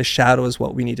show. The shadow is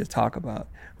what we need to talk about.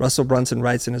 Russell Brunson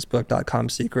writes in his book, .com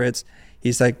Secrets,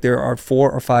 he's like, there are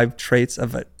 4 or 5 traits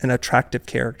of an attractive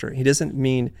character. He doesn't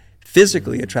mean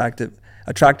physically attractive.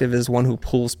 Attractive is one who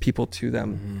pulls people to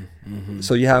them.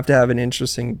 So you have to have an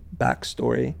interesting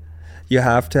backstory. You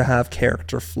have to have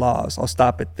character flaws. I'll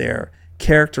stop it there.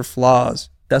 Character flaws,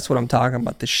 that's what I'm talking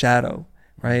about, the shadow,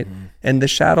 right? And the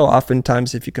shadow,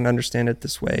 oftentimes, if you can understand it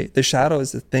this way, the shadow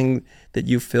is the thing that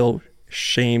you feel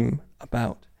shame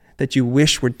about, that you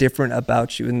wish were different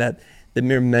about you, and that the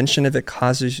mere mention of it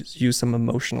causes you some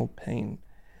emotional pain.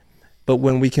 But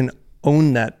when we can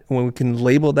own that, when we can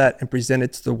label that and present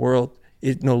it to the world,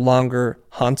 it no longer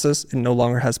haunts us, it no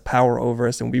longer has power over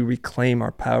us, and we reclaim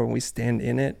our power and we stand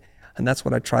in it. And that's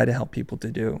what I try to help people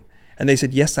to do. And they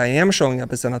said, yes, I am showing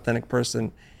up as an authentic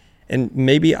person. And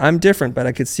maybe I'm different, but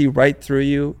I could see right through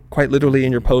you, quite literally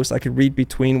in your posts. I could read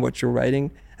between what you're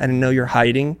writing, and I know you're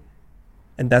hiding,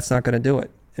 and that's not going to do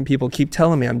it. And people keep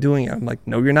telling me I'm doing it. I'm like,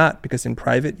 no, you're not, because in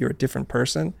private, you're a different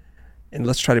person. And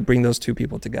let's try to bring those two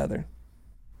people together.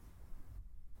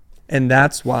 And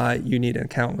that's why you need an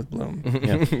account with Bloom.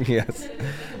 Yeah. Yes.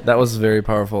 That was very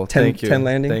powerful. Thank you. 10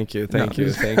 landing? Thank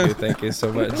you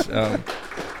so much.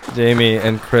 Jamie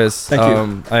and Chris, Thank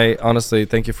you. I honestly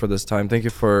thank you for this time. Thank you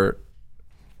for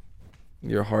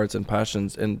your hearts and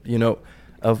passions. And,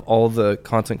 of all the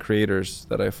content creators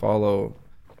that I follow,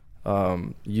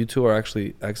 you two are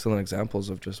actually excellent examples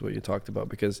of just what you talked about,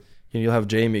 because you'll have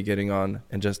Jamie getting on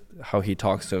and just how he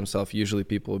talks to himself. Usually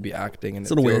people would be acting, and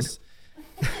it's a little weird.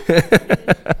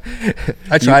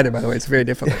 I tried it, by the way. It's very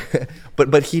difficult.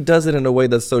 but he does it in a way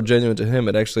that's so genuine to him.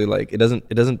 It actually it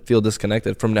doesn't feel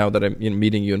disconnected from now that I'm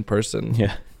meeting you in person.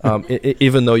 Yeah.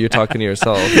 Even though you're talking to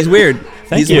yourself. He's weird.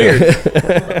 Thank He's you.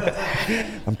 weird.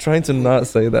 I'm trying to not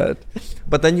say that,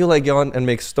 but then you go on and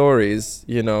make stories,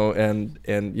 and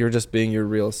you're just being your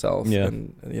real self. Yeah.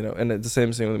 And and it's the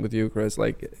same thing with you, Chris.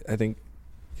 I think,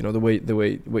 the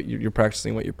way what you're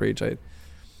practicing, what you preach. I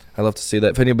love to see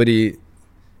that. If anybody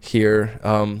here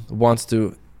wants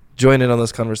to join in on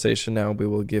this conversation now, we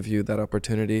will give you that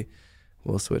opportunity.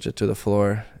 We'll switch it to the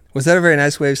floor. Was that a very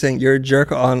nice way of saying you're a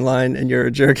jerk online and you're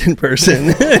a jerk in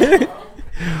person?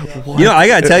 I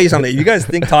gotta tell you something. You guys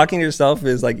think talking to yourself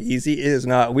is easy? It is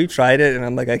not. We've tried it, and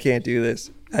I'm I can't do this.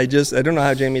 I don't know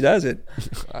how Jamie does it.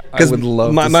 I would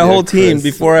love my to see whole a team Chris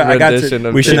before I got rendition to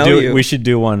of We should know do you. we should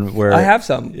do one where I have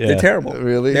some. Yeah. They're terrible.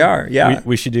 Really? They are. Yeah.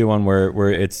 we should do one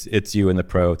where it's you and the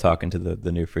pro talking to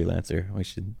the new freelancer.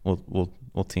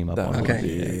 We'll team up on Okay.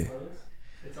 it.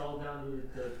 It's all down to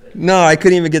the No, I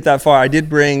couldn't even get that far. I did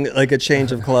bring a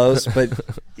change of clothes, but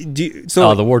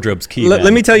The wardrobe's key.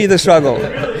 let me tell you the struggle.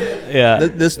 Yeah.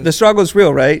 The struggle is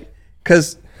real, right?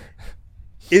 Because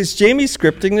is Jamie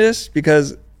scripting this?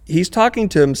 Because he's talking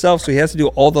to himself, so he has to do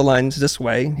all the lines this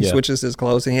way. He Yeah. switches his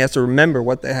clothes, and he has to remember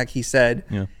what the heck he said.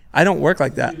 Yeah. I don't work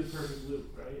like that. perfect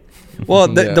loop, right? Well,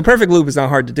 Yeah. the perfect loop is not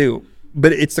hard to do,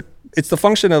 but it's the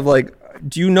function of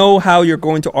do you know how you're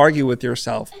going to argue with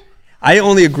yourself? I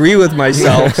only agree with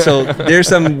myself, so there's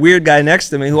some weird guy next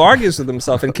to me who argues with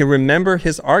himself and can remember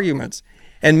his arguments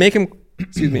and make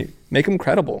him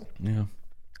credible. Yeah.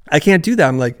 I can't do that.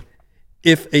 I'm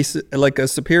if a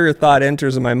superior thought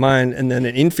enters in my mind and then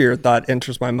an inferior thought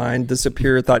enters my mind, the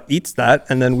superior thought eats that,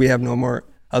 and then we have no more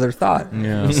other thought.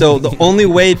 Yeah. So the only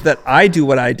way that I do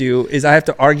what I do is I have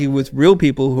to argue with real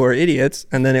people who are idiots,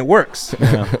 and then it works.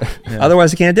 Yeah.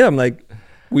 Otherwise, I can't do it. I'm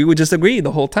we would just agree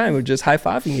the whole time. We're just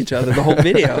high-fiving each other the whole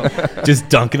video. Just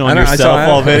dunking I on don't- I yourself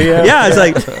saw- all video. Yeah,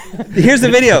 it's here's the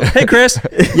video. Hey, Chris.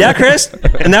 Yeah, Chris.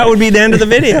 And that would be the end of the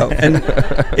video. And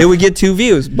it would get 2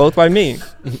 views, both by me.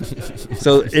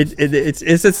 So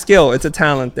it's a skill. It's a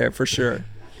talent there for sure.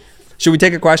 Should we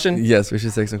take a question? Yes, we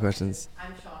should take some questions.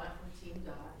 I'm Shauna from Team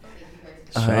Dot. Thank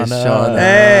you guys. Hi, Shauna. Shauna.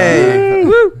 Hey.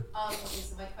 Woo. Okay,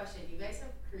 so my question: you guys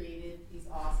have created these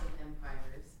awesome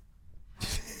empires.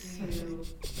 How do you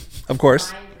Of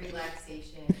course. find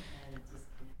relaxation and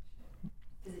disconnection?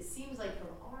 Because it seems like from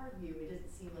our view, it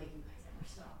doesn't seem like you guys ever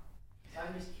stop. So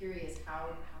I'm just curious, how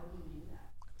do you do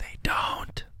that? They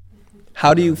don't.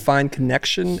 How do you find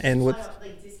connection and what?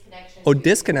 Disconnection. Oh,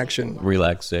 disconnection.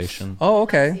 Relaxation. Oh,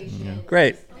 okay.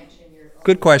 Great.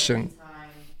 Good question. Time,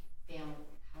 family.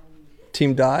 How do you?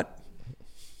 Team Dot.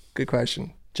 Good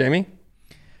question. Jamie?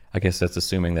 I guess that's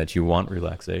assuming that you want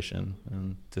relaxation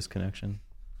and disconnection.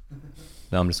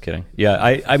 No, I'm just kidding. Yeah,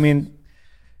 I mean,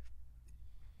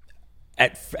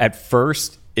 at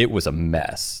first it was a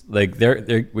mess.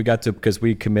 There we got to, because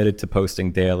we committed to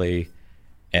posting daily,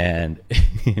 and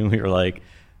we were like,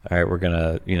 all right, we're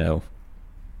gonna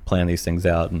plan these things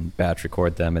out and batch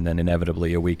record them, and then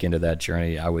inevitably a week into that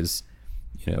journey, I was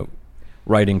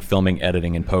writing, filming,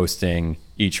 editing, and posting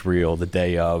each reel the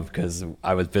day of, because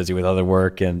I was busy with other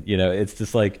work, and it's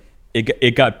just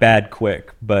it got bad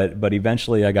quick, but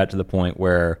eventually I got to the point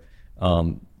where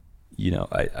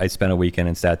I spent a weekend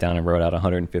and sat down and wrote out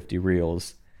 150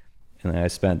 reels, and then I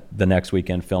spent the next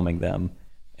weekend filming them,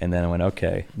 and then I went,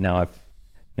 okay, now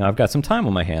I've got some time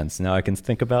on my hands. Now I can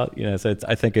think about so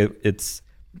I think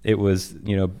it was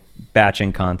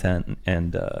batching content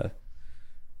and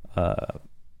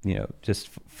just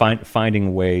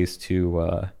finding ways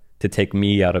to take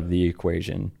me out of the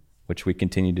equation, which we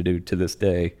continue to do to this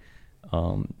day,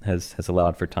 has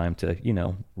allowed for time to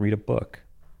read a book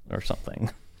or something.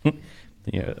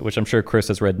 Which I'm sure Chris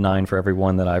has read 9 for every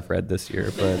one that I've read this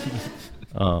year, but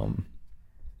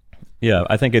yeah,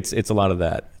 I think it's a lot of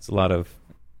that. It's a lot of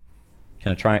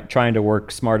kind of trying to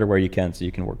work smarter where you can, so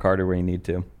you can work harder where you need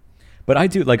to. But I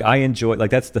do, I enjoy,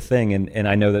 that's the thing, and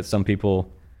I know that some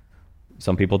people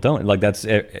don't, that's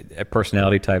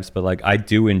personality types, but I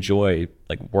do enjoy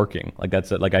working,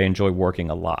 that's it. I enjoy working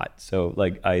a lot, so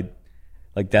I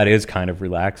that is kind of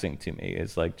relaxing to me.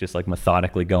 It's just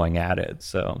methodically going at it.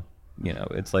 So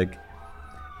it's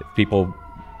if people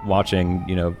watching,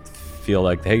 feel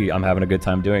like, hey, I'm having a good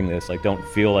time doing this, like, don't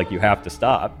feel like you have to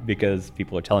stop because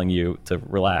people are telling you to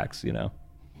relax,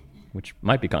 which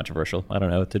might be controversial. I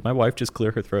don't know. Did my wife just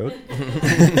clear her throat?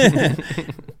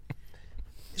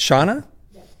 Shauna,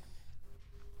 Yeah.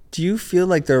 do you feel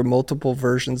like there are multiple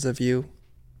versions of you?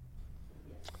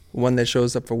 One that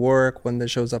shows up for work, one that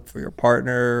shows up for your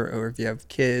partner, or if you have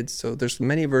kids. So there's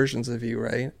many versions of you,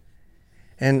 right?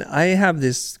 And I have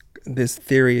this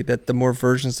theory that the more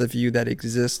versions of you that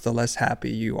exist, the less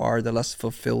happy you are, the less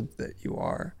fulfilled that you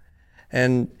are.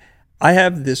 And I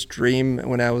have this dream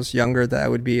when I was younger that I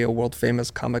would be a world famous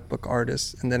comic book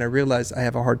artist. And then I realized I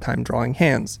have a hard time drawing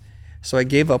hands. So I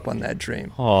gave up on that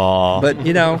dream. Aww. But,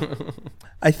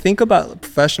 I think about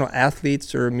professional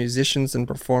athletes or musicians and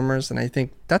performers, and I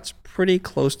think that's pretty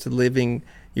close to living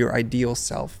your ideal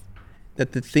self.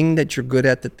 That the thing that you're good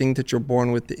at, the thing that you're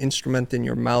born with, the instrument in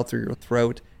your mouth or your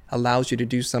throat allows you to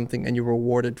do something and you're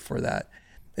rewarded for that.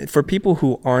 And for people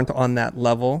who aren't on that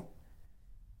level,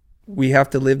 we have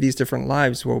to live these different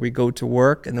lives where we go to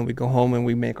work and then we go home and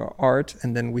we make our art,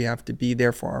 and then we have to be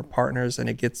there for our partners, and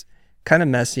it gets kind of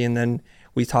messy. And then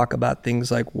we talk about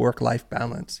things like work-life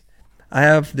balance. I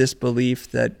have this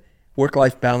belief that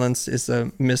work-life balance is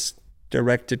a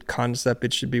misdirected concept.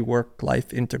 It should be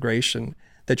work-life integration,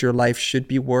 that your life should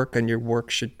be work and your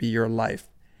work should be your life.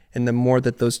 And the more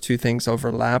that those two things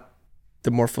overlap,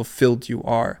 the more fulfilled you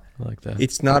are. I like that.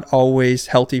 It's not always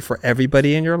healthy for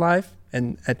everybody in your life,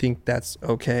 and I think that's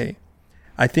okay.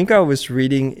 I think I was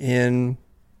reading in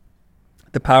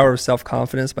The Power of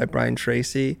Self-Confidence by Brian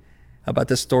Tracy about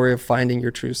the story of finding your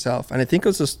true self. And I think it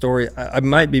was a story, I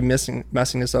might be messing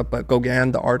this up, but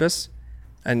Gauguin, the artist,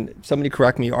 and somebody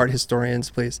correct me, art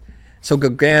historians, please. So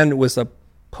Gauguin was a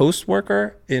post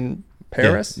worker in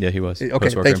Paris? Yeah, he was. Okay,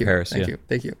 Post-worker thank in you. Paris, Thank yeah. you.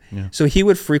 Thank you. Yeah. So he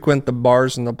would frequent the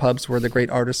bars and the pubs where the great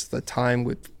artists at the time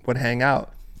would hang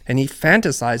out. And he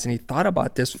fantasized and he thought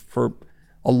about this for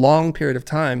a long period of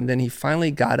time. Then he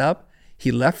finally got up,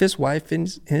 he left his wife and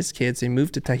his kids, he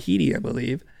moved to Tahiti, I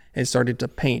believe, and started to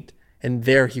paint. And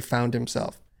there he found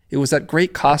himself. It was at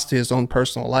great cost to his own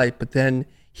personal life, but then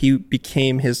he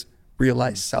became his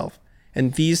realized self.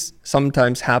 And these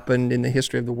sometimes happened in the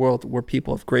history of the world where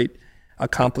people of great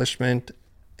accomplishment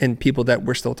and people that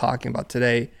we're still talking about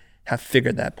today have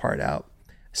figured that part out.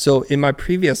 So in my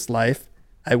previous life,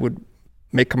 I would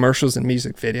make commercials and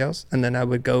music videos, and then I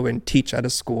would go and teach at a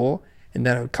school, and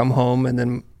then I would come home, and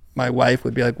then my wife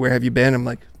would be like, "Where have you been?" I'm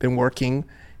like, "Been working."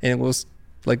 And it was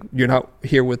like, "You're not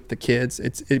here with the kids."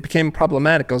 It became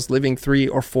problematic. I was living 3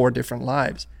 or 4 different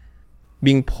lives,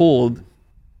 being pulled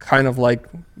kind of like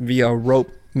via a rope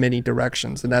many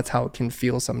directions, and that's how it can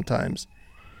feel sometimes.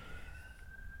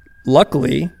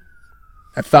 Luckily,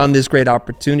 I found this great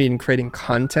opportunity in creating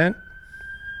content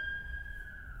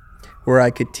where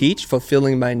I could teach,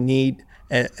 fulfilling my need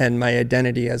and my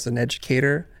identity as an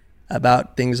educator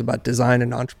about things about design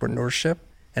and entrepreneurship.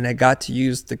 And I got to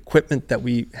use the equipment that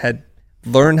we had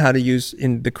learned how to use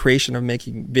in the creation of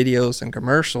making videos and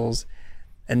commercials.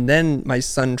 And then my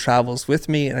son travels with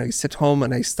me, and I sit home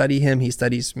and I study him, he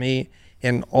studies me,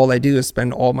 and all I do is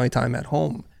spend all my time at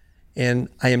home. And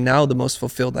I am now the most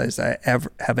fulfilled as I have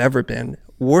ever been,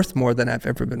 worth more than I've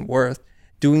ever been worth,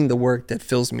 doing the work that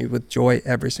fills me with joy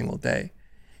every single day.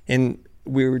 And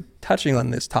we were touching on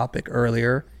this topic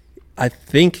earlier. I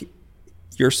think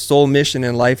your sole mission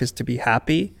in life is to be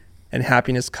happy, and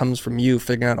happiness comes from you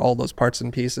figuring out all those parts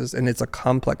and pieces. And it's a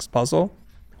complex puzzle.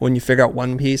 When you figure out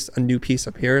one piece, a new piece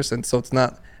appears. And so it's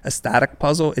not a static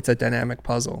puzzle, it's a dynamic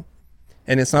puzzle.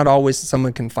 And it's not always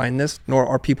someone can find this, nor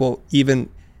are people even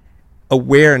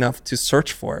aware enough to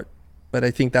search for it. But I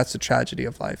think that's the tragedy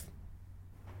of life.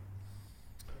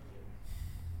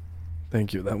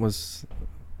 Thank you. That was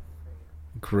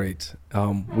great.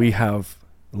 We have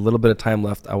a little bit of time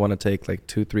left. I want to take like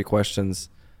 2-3 questions,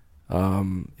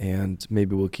 and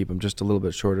maybe we'll keep them just a little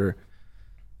bit shorter.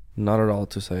 Not at all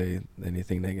to say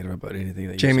anything negative about anything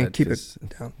that Jamie, you said. keep it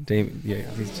down. Jamie, yeah,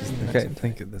 he's just okay.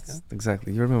 Thank you. That's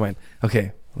exactly. You read my mind.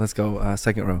 Okay, let's go.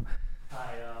 Second row.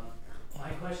 Hi,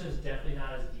 my question is definitely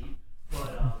not as deep, but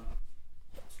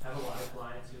I have a lot of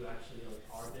clients who actually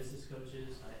are business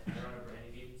coaches. I run a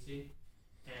branding agency,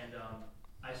 and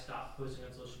I stopped posting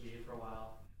on social media for a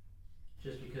while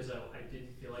just because I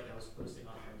didn't feel like I was posting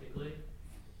authentically.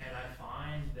 And I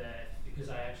find that because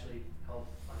I actually help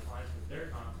my clients with their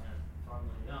content,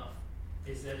 funnily enough,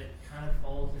 is that it kind of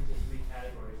falls into 3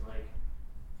 categories. Like,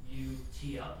 you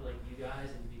tee up like you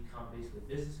guys and become basically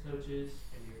business coaches,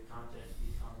 and your content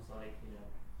becomes like,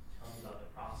 telling about the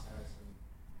process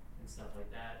and stuff like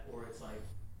that. Or it's like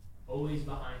always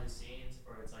behind the scenes,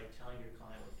 or it's like telling your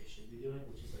client what they should be doing,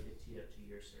 which is like tee up to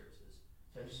your services.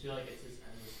 So I just feel like it's this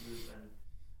endless loop, and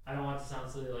I don't want it to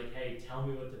sound silly like, hey, tell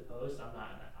me what to post. I'm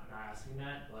not asking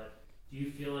that, but do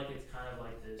you feel like it's kind of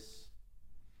like this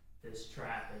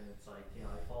trap, and it's like, you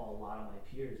know, I follow a lot of my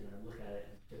peers and I look at it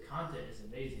and the content is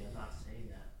amazing. I'm not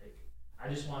saying that. Like, I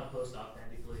just want to post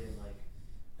authentically, and like,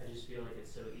 I just feel like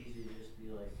it's so easy to just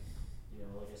be like, you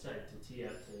know, like I said, to tee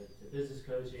up to business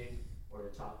coaching, or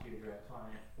to talk to your direct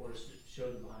client, or to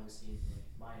show the behind the scenes. Like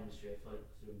my industry, I feel like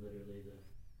they're literally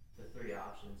the three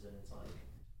options, and it's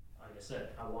like I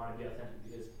said, I want to be authentic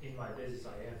because in my business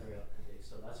I am very authentic.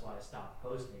 So that's why I stopped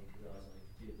posting, because I was like,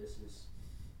 dude,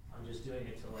 I'm just doing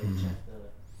it to like check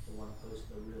the one post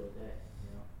the real day,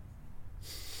 you know.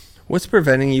 What's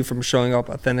preventing you from showing up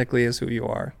authentically as who you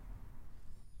are?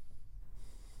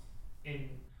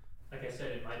 Like I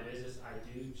said, in my business, I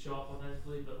do show up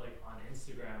authentically, but like on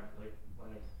Instagram, like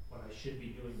when I should be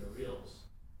doing the reels,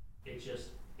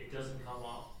 it doesn't come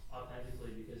off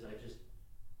authentically, because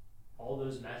all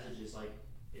those messages, like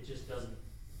it just doesn't.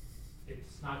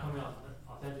 It's not coming off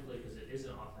authentically because it isn't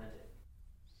authentic.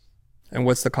 And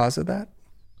what's the cause of that?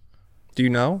 Do you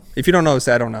know? If you don't know,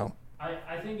 say I don't know.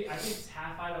 I think it's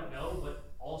half I don't know,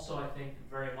 but also I think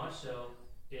very much so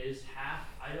is half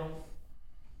I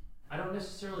don't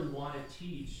necessarily want to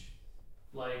teach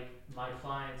like my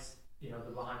clients, you know,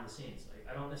 the behind the scenes. Like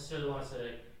I don't necessarily want to say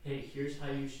like, hey, here's how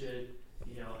you should,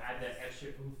 you know, add that extra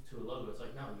oomph to a logo. It's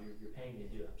like, no, you're paying me to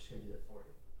do it. I'm just gonna do that for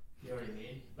you. You know what I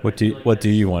mean? But what do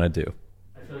you want to do?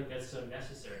 I feel like that's so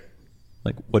necessary.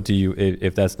 Like, what do you,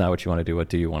 if that's not what you want to do, what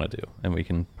do you want to do? And we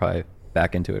can probably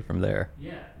back into it from there.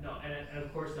 Yeah, no, and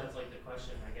of course that's like the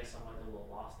question. I guess I'm like a little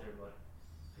lost there, but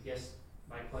I guess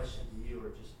my question to you, or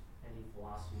just any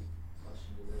philosophy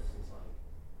question to this, is like,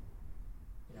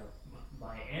 you know,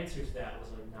 my answer to that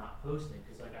was like not posting,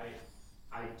 because like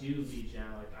I do lead gen,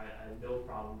 like I have no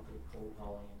problem with cold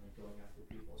calling and like going after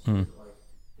people. So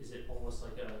is it almost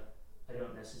like I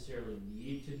don't necessarily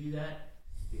need to do that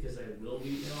because I will be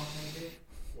inauthentic,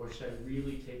 or should I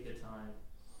really take the time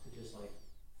to just like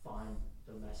find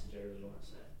the message I really want to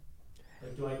say?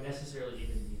 Like, do I necessarily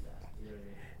even need that? You know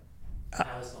what I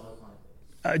mean? Have a solid client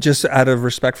base. Just out of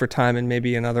respect for time and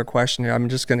maybe another question here, I'm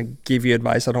just going to give you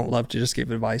advice. I don't love to just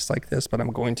give advice like this, but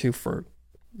I'm going to for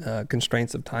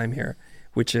constraints of time here,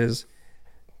 which is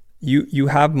you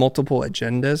have multiple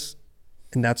agendas,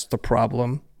 and that's the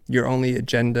problem. Your only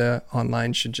agenda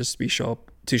online should just be show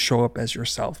up as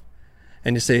yourself,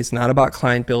 and to say it's not about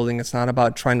client building, it's not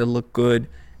about trying to look good,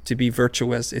 to be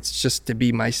virtuous, it's just to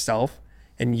be myself,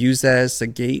 and use that as a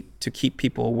gate to keep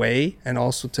people away and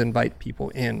also to invite people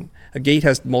in. A gate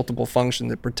has multiple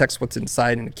functions. It protects what's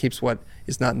inside and it keeps what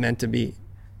is not meant to be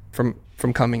from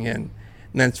coming in,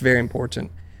 and that's very important.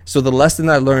 So the lesson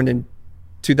I learned in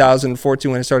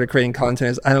 2014 when I started creating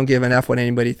content is I don't give an F what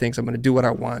anybody thinks. I'm going to do what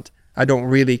I want. I don't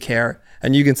really care.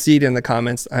 And you can see it in the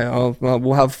comments.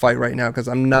 We'll have a fight right now because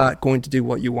I'm not going to do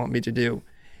what you want me to do.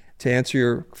 To answer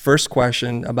your first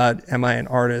question about am I an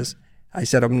artist, I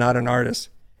said I'm not an artist.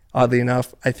 Oddly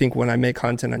enough, I think when I make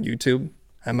content on YouTube,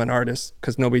 I'm an artist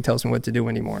because nobody tells me what to do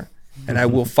anymore. And I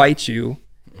will fight you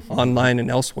online and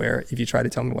elsewhere if you try to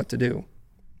tell me what to do.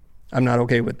 I'm not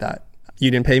okay with that. You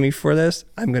didn't pay me for this.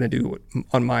 I'm going to do it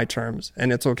on my terms,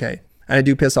 and it's okay. And I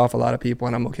do piss off a lot of people,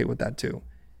 and I'm okay with that too.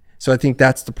 So I think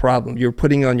that's the problem. You're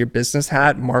putting on your business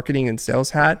hat, marketing and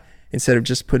sales hat, instead of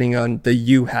just putting on the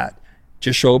you hat.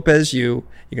 Just show up as you.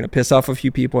 You're going to piss off a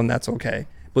few people, and that's okay.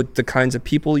 But the kinds of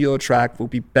people you'll attract will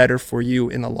be better for you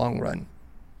in the long run.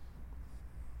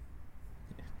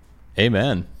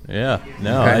 Amen. Yeah.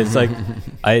 No, it's like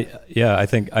I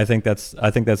think that's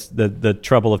the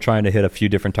trouble of trying to hit a few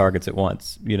different targets at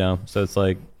once, you know. So it's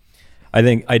like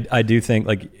I do think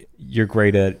like you're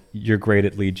great at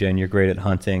lead gen, you're great at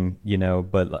hunting, you know,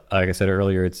 but like I said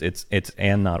earlier, it's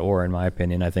and not or, in my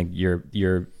opinion. I think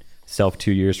your self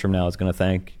 2 years from now is going to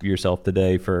thank yourself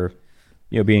today for,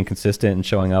 you know, being consistent and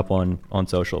showing up on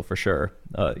social for sure.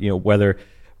 You know, whether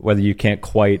you can't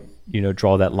quite, you know,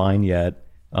 draw that line yet,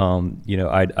 you know,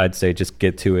 I'd say just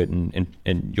get to it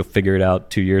and you'll figure it out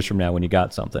 2 years from now when you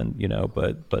got something, you know,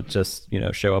 but just, you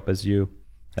know, show up as you,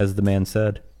 as the man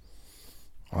said.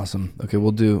 Awesome. Okay,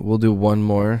 we'll do one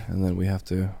more and then we have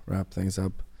to wrap things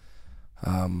up.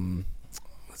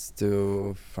 Let's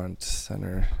do front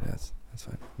center. Yes, that's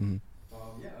fine. Mm-hmm.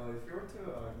 If you were to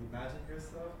imagine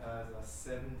yourself as a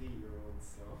 70-year-old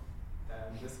self,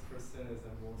 and this person is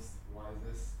the most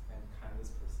wisest and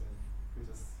kindest person who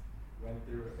just went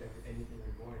through anything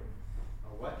you're going,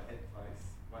 what one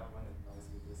advice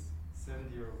would this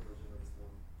 70-year-old version of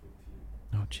yourself give to you?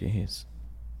 Oh, jeez.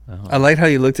 I liked how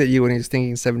you looked at you when he was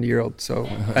thinking 70-year-old. So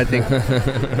I think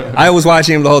I was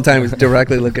watching him the whole time. He was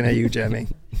directly looking at you, Jamie.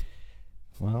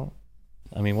 Well,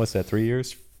 I mean, what's that? 3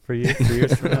 years for you? 3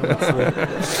 years from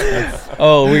now?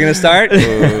 Oh, we're gonna start.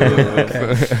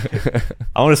 Okay.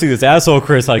 I want to see this asshole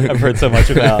Chris like I've heard so much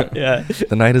about. Yeah.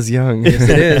 The night is young. Yes,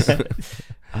 it is.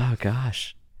 Oh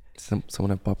gosh. Someone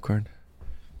have popcorn?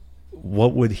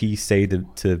 What would he say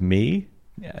to me?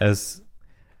 As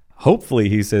hopefully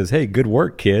he says, "Hey, good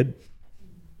work, kid."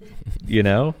 You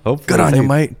know, hopefully. Good on you,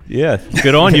 mate. Yeah,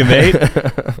 good on you, mate.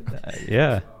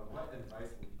 Yeah.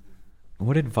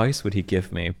 What advice would he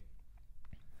give me?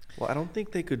 Well, I don't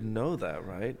think they could know that,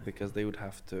 right? Because they would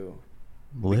have to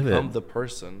Live become it. the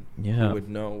person Yeah. who would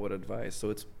know what advice. So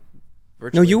it's No,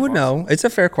 virtually you would impossible. know. It's a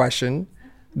fair question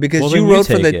because Well, you then you wrote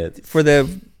for take the it. for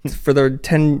the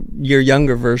 10-year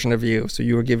younger version of you. So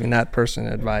you were giving that person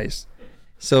advice.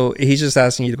 So he's just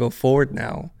asking you to go forward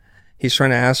now. He's trying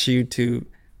to ask you to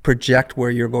project where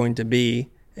you're going to be,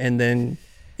 and then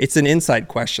it's an insight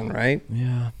question, right?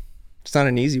 Yeah. It's not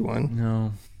an easy one.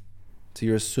 No. So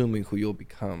you're assuming who you'll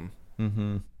become.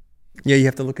 Mm-hmm. Yeah, you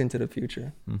have to look into the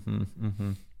future. Mm-hmm.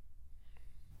 Mm-hmm.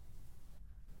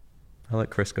 I'll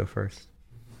let Chris go first.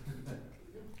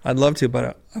 I'd love to,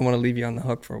 but I want to leave you on the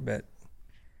hook for a bit.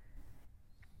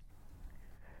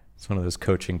 It's one of those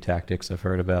coaching tactics I've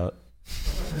heard about.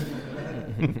 For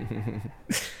me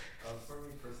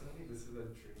personally, this is a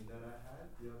dream that I had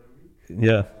the other week.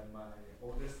 Yeah. And my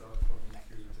older self told me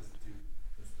to just do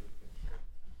this thing.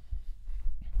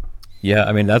 Yeah,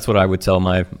 I mean that's what I would tell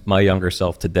my younger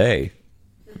self today,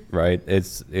 right?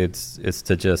 It's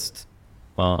to just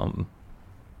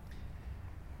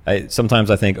sometimes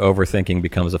I think overthinking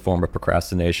becomes a form of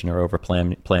procrastination, or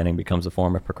planning becomes a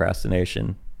form of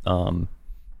procrastination.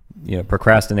 You know,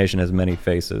 procrastination has many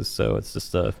faces, so it's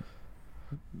just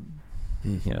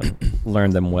learn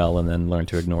them well and then learn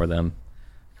to ignore them.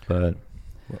 But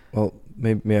Well,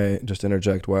 may I just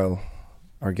interject while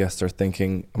our guests are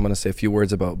thinking? I'm going to say a few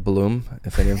words about Bloom,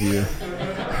 if any of you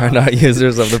are not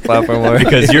users of the platform. Or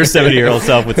because your 70-year-old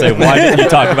self would say, "Why didn't you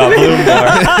talk about Bloom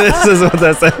more?" This is what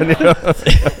that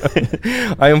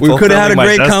 7-year-old. I am. We could have had a fulfilling my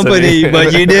great destiny. company,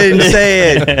 but you didn't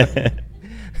say it.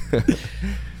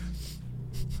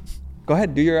 Go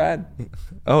ahead, do your ad.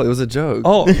 Oh, it was a joke.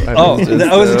 Oh, I was just-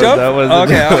 that was a joke? That was a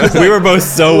Okay, joke. I was We were both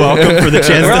so welcome for the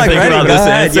chance We're to like think ready, about go this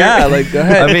ahead. answer. Yeah, like go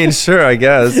ahead. I mean, sure, I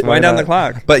guess. Why Wind down the not?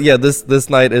 clock. But yeah, this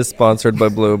night is sponsored by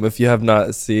Bloom. If you have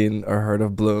not seen or heard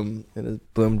of Bloom, it is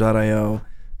Bloom.io.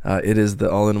 It is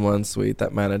the all-in-one suite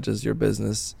that manages your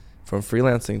business from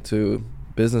freelancing to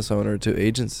business owner to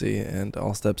agency and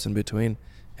all steps in between.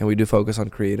 And we do focus on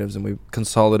creatives, and we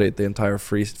consolidate the entire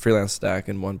freelance stack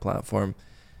in one platform,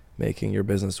 making your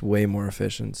business way more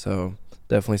efficient. So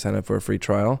definitely sign up for a free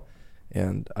trial.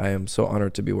 And I am so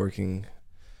honored to be working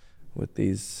with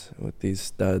these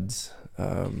studs.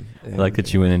 I like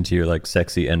that you went into your like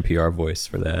sexy NPR voice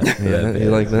for that. Yeah,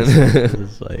 you like that?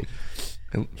 It's like,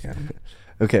 Yeah.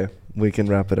 Okay, we can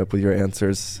wrap it up with your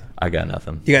answers. I got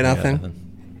nothing. You got nothing?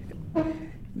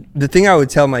 The thing I would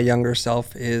tell my younger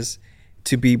self is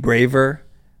to be braver.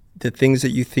 The things that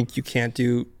you think you can't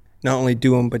do, not only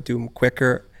do them, but do them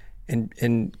quicker,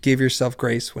 and give yourself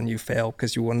grace when you fail,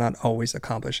 because you will not always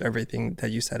accomplish everything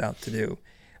that you set out to do.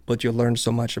 But you'll learn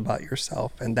so much about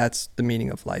yourself, and that's the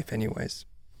meaning of life anyways.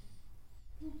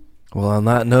 Well, on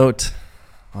that note,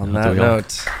 The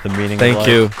meaning of thank life.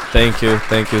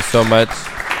 you so much.